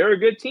for them, they're a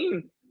good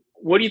team.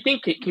 What do you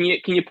think?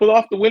 Can you pull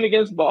off the win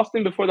against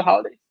Boston before the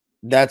holidays?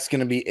 That's going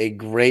to be a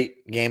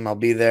great game. I'll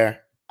be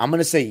there. I'm going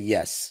to say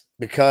yes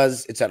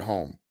because it's at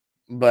home.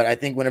 But I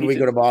think whenever we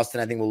go to Boston,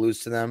 I think we'll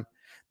lose to them.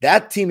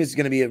 That team is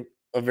going to be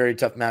a very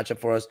tough matchup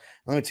for us.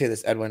 Let me tell you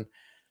this, Edwin.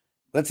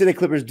 Let's say the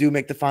Clippers do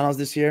make the finals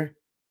this year.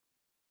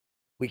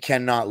 We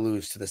cannot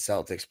lose to the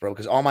Celtics, bro,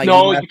 because all my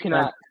you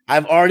cannot.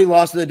 I've already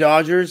lost to the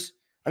Dodgers.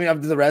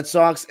 I've to the Red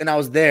Sox, and I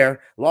was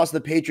there. Lost to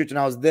the Patriots, and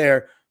I was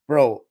there.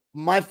 Bro,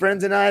 my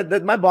friends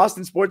and my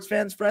Boston sports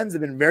fans friends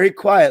have been very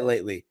quiet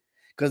lately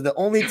because the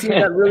only team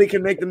that really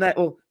can make them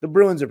the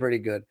Bruins are pretty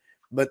good,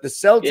 but the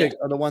Celtics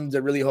are the ones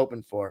they're really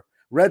hoping for.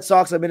 Red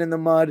Sox have been in the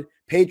mud.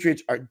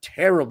 Patriots are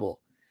terrible.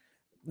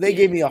 They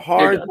gave me a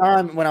hard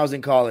time when I was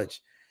in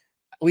college.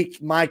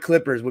 My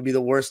Clippers would be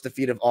the worst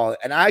defeat of all.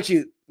 And I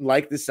actually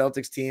like the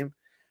Celtics team,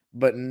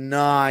 but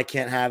no, I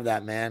can't have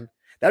that, man.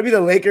 That'd be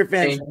the Laker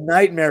fans'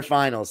 nightmare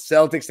finals,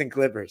 Celtics and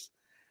Clippers.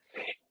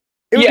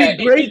 It would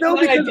be great though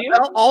because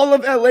all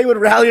of LA would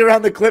rally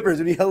around the Clippers.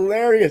 It'd be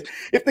hilarious.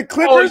 If the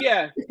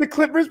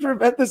Clippers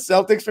prevent the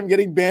Celtics from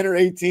getting banner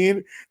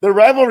 18, the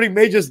rivalry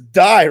may just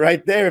die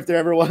right there if there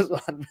ever was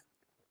one.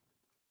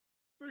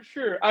 For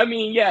sure. I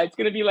mean, it's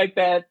going to be like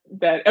that.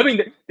 I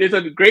mean, there's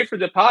a great for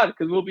the pod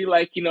because we'll be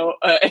like, it'll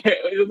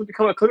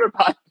become a Clipper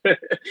pod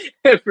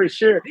for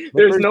sure.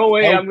 There's no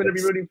way I'm going to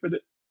be rooting for the.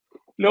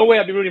 No way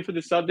I'll be rooting for the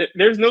Celtics.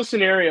 There's no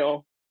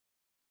scenario.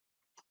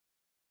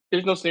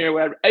 There's no scenario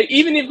where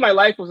even if my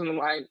life was on the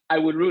line, I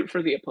would root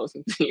for the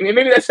opposing team. And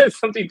maybe that says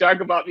something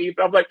dark about me,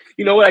 but I'm like,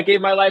 you know what? I gave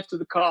my life to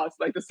the cause.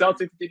 Like the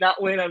Celtics did not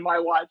win on my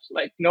watch.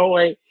 Like no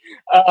way.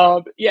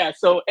 Yeah.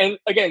 So, and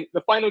again,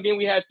 the final game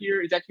we have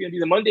here is actually going to be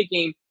the Monday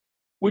game,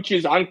 which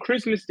is on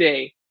Christmas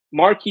Day,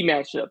 marquee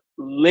matchup,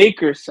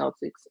 Lakers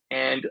Celtics,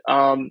 and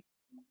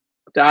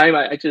Dime.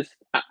 I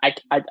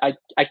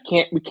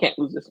can't. We can't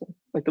lose this one.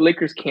 Like the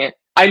Lakers can't.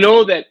 I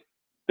know that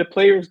the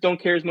players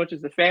don't care as much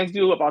as the fans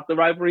do about the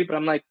rivalry, but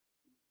I'm like,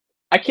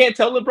 I can't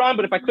tell LeBron,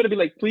 but if I could, I'd be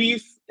like,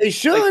 please. They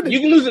should. Like, you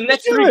can lose the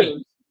next 3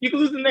 games. You can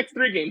lose the next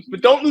 3 games,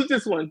 but don't lose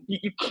this one.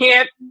 You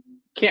can't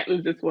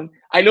lose this one.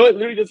 I know it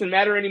literally doesn't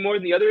matter any more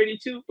than the other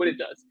 82, but it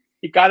does.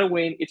 You got to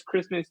win. It's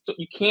Christmas.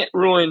 You can't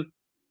ruin.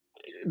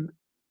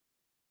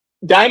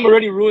 Dime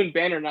already ruined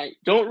Banner Night.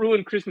 Don't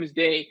ruin Christmas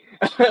Day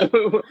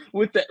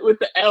with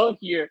the L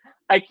here.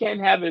 I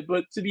can't have it.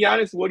 But to be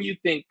honest, what do you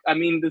think? I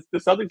mean, the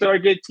Celtics are a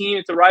good team.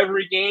 It's a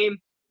rivalry game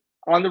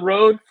on the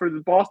road for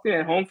the Boston,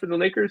 at home for the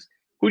Lakers.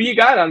 Who do you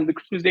got on the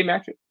Christmas Day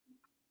matchup?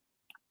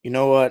 You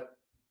know what?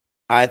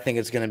 I think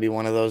it's going to be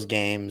one of those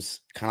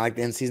games, kind of like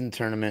the in-season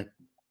tournament,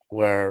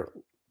 where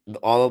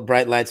all the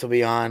bright lights will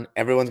be on,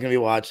 everyone's going to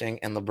be watching,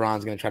 and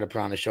LeBron's going to try to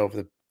put on a show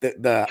for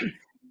the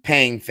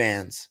paying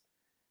fans.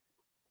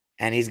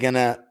 And he's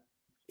gonna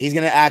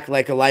act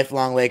like a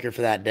lifelong Laker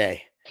for that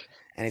day.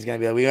 And he's gonna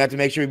be like, we have to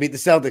make sure we beat the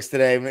Celtics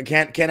today. We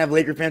can't have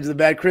Laker fans with a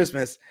bad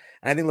Christmas.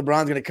 And I think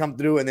LeBron's gonna come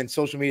through, and then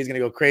social media is gonna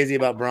go crazy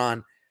about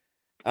Bron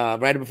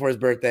right before his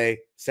birthday,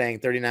 saying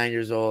 39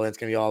 years old, and it's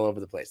gonna be all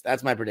over the place.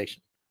 That's my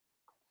prediction.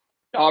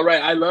 All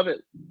right, I love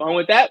it. And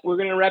with that, we're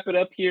gonna wrap it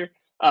up here.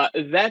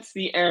 That's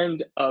the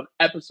end of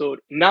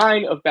episode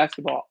 9 of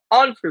Basketball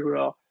on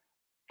Figueroa.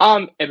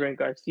 I'm Edwin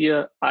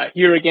Garcia,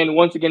 here again,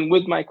 once again,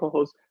 with my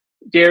co-host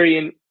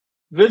Darian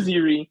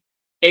Vaziri,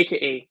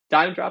 aka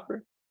Dime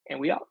Dropper, and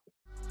we out.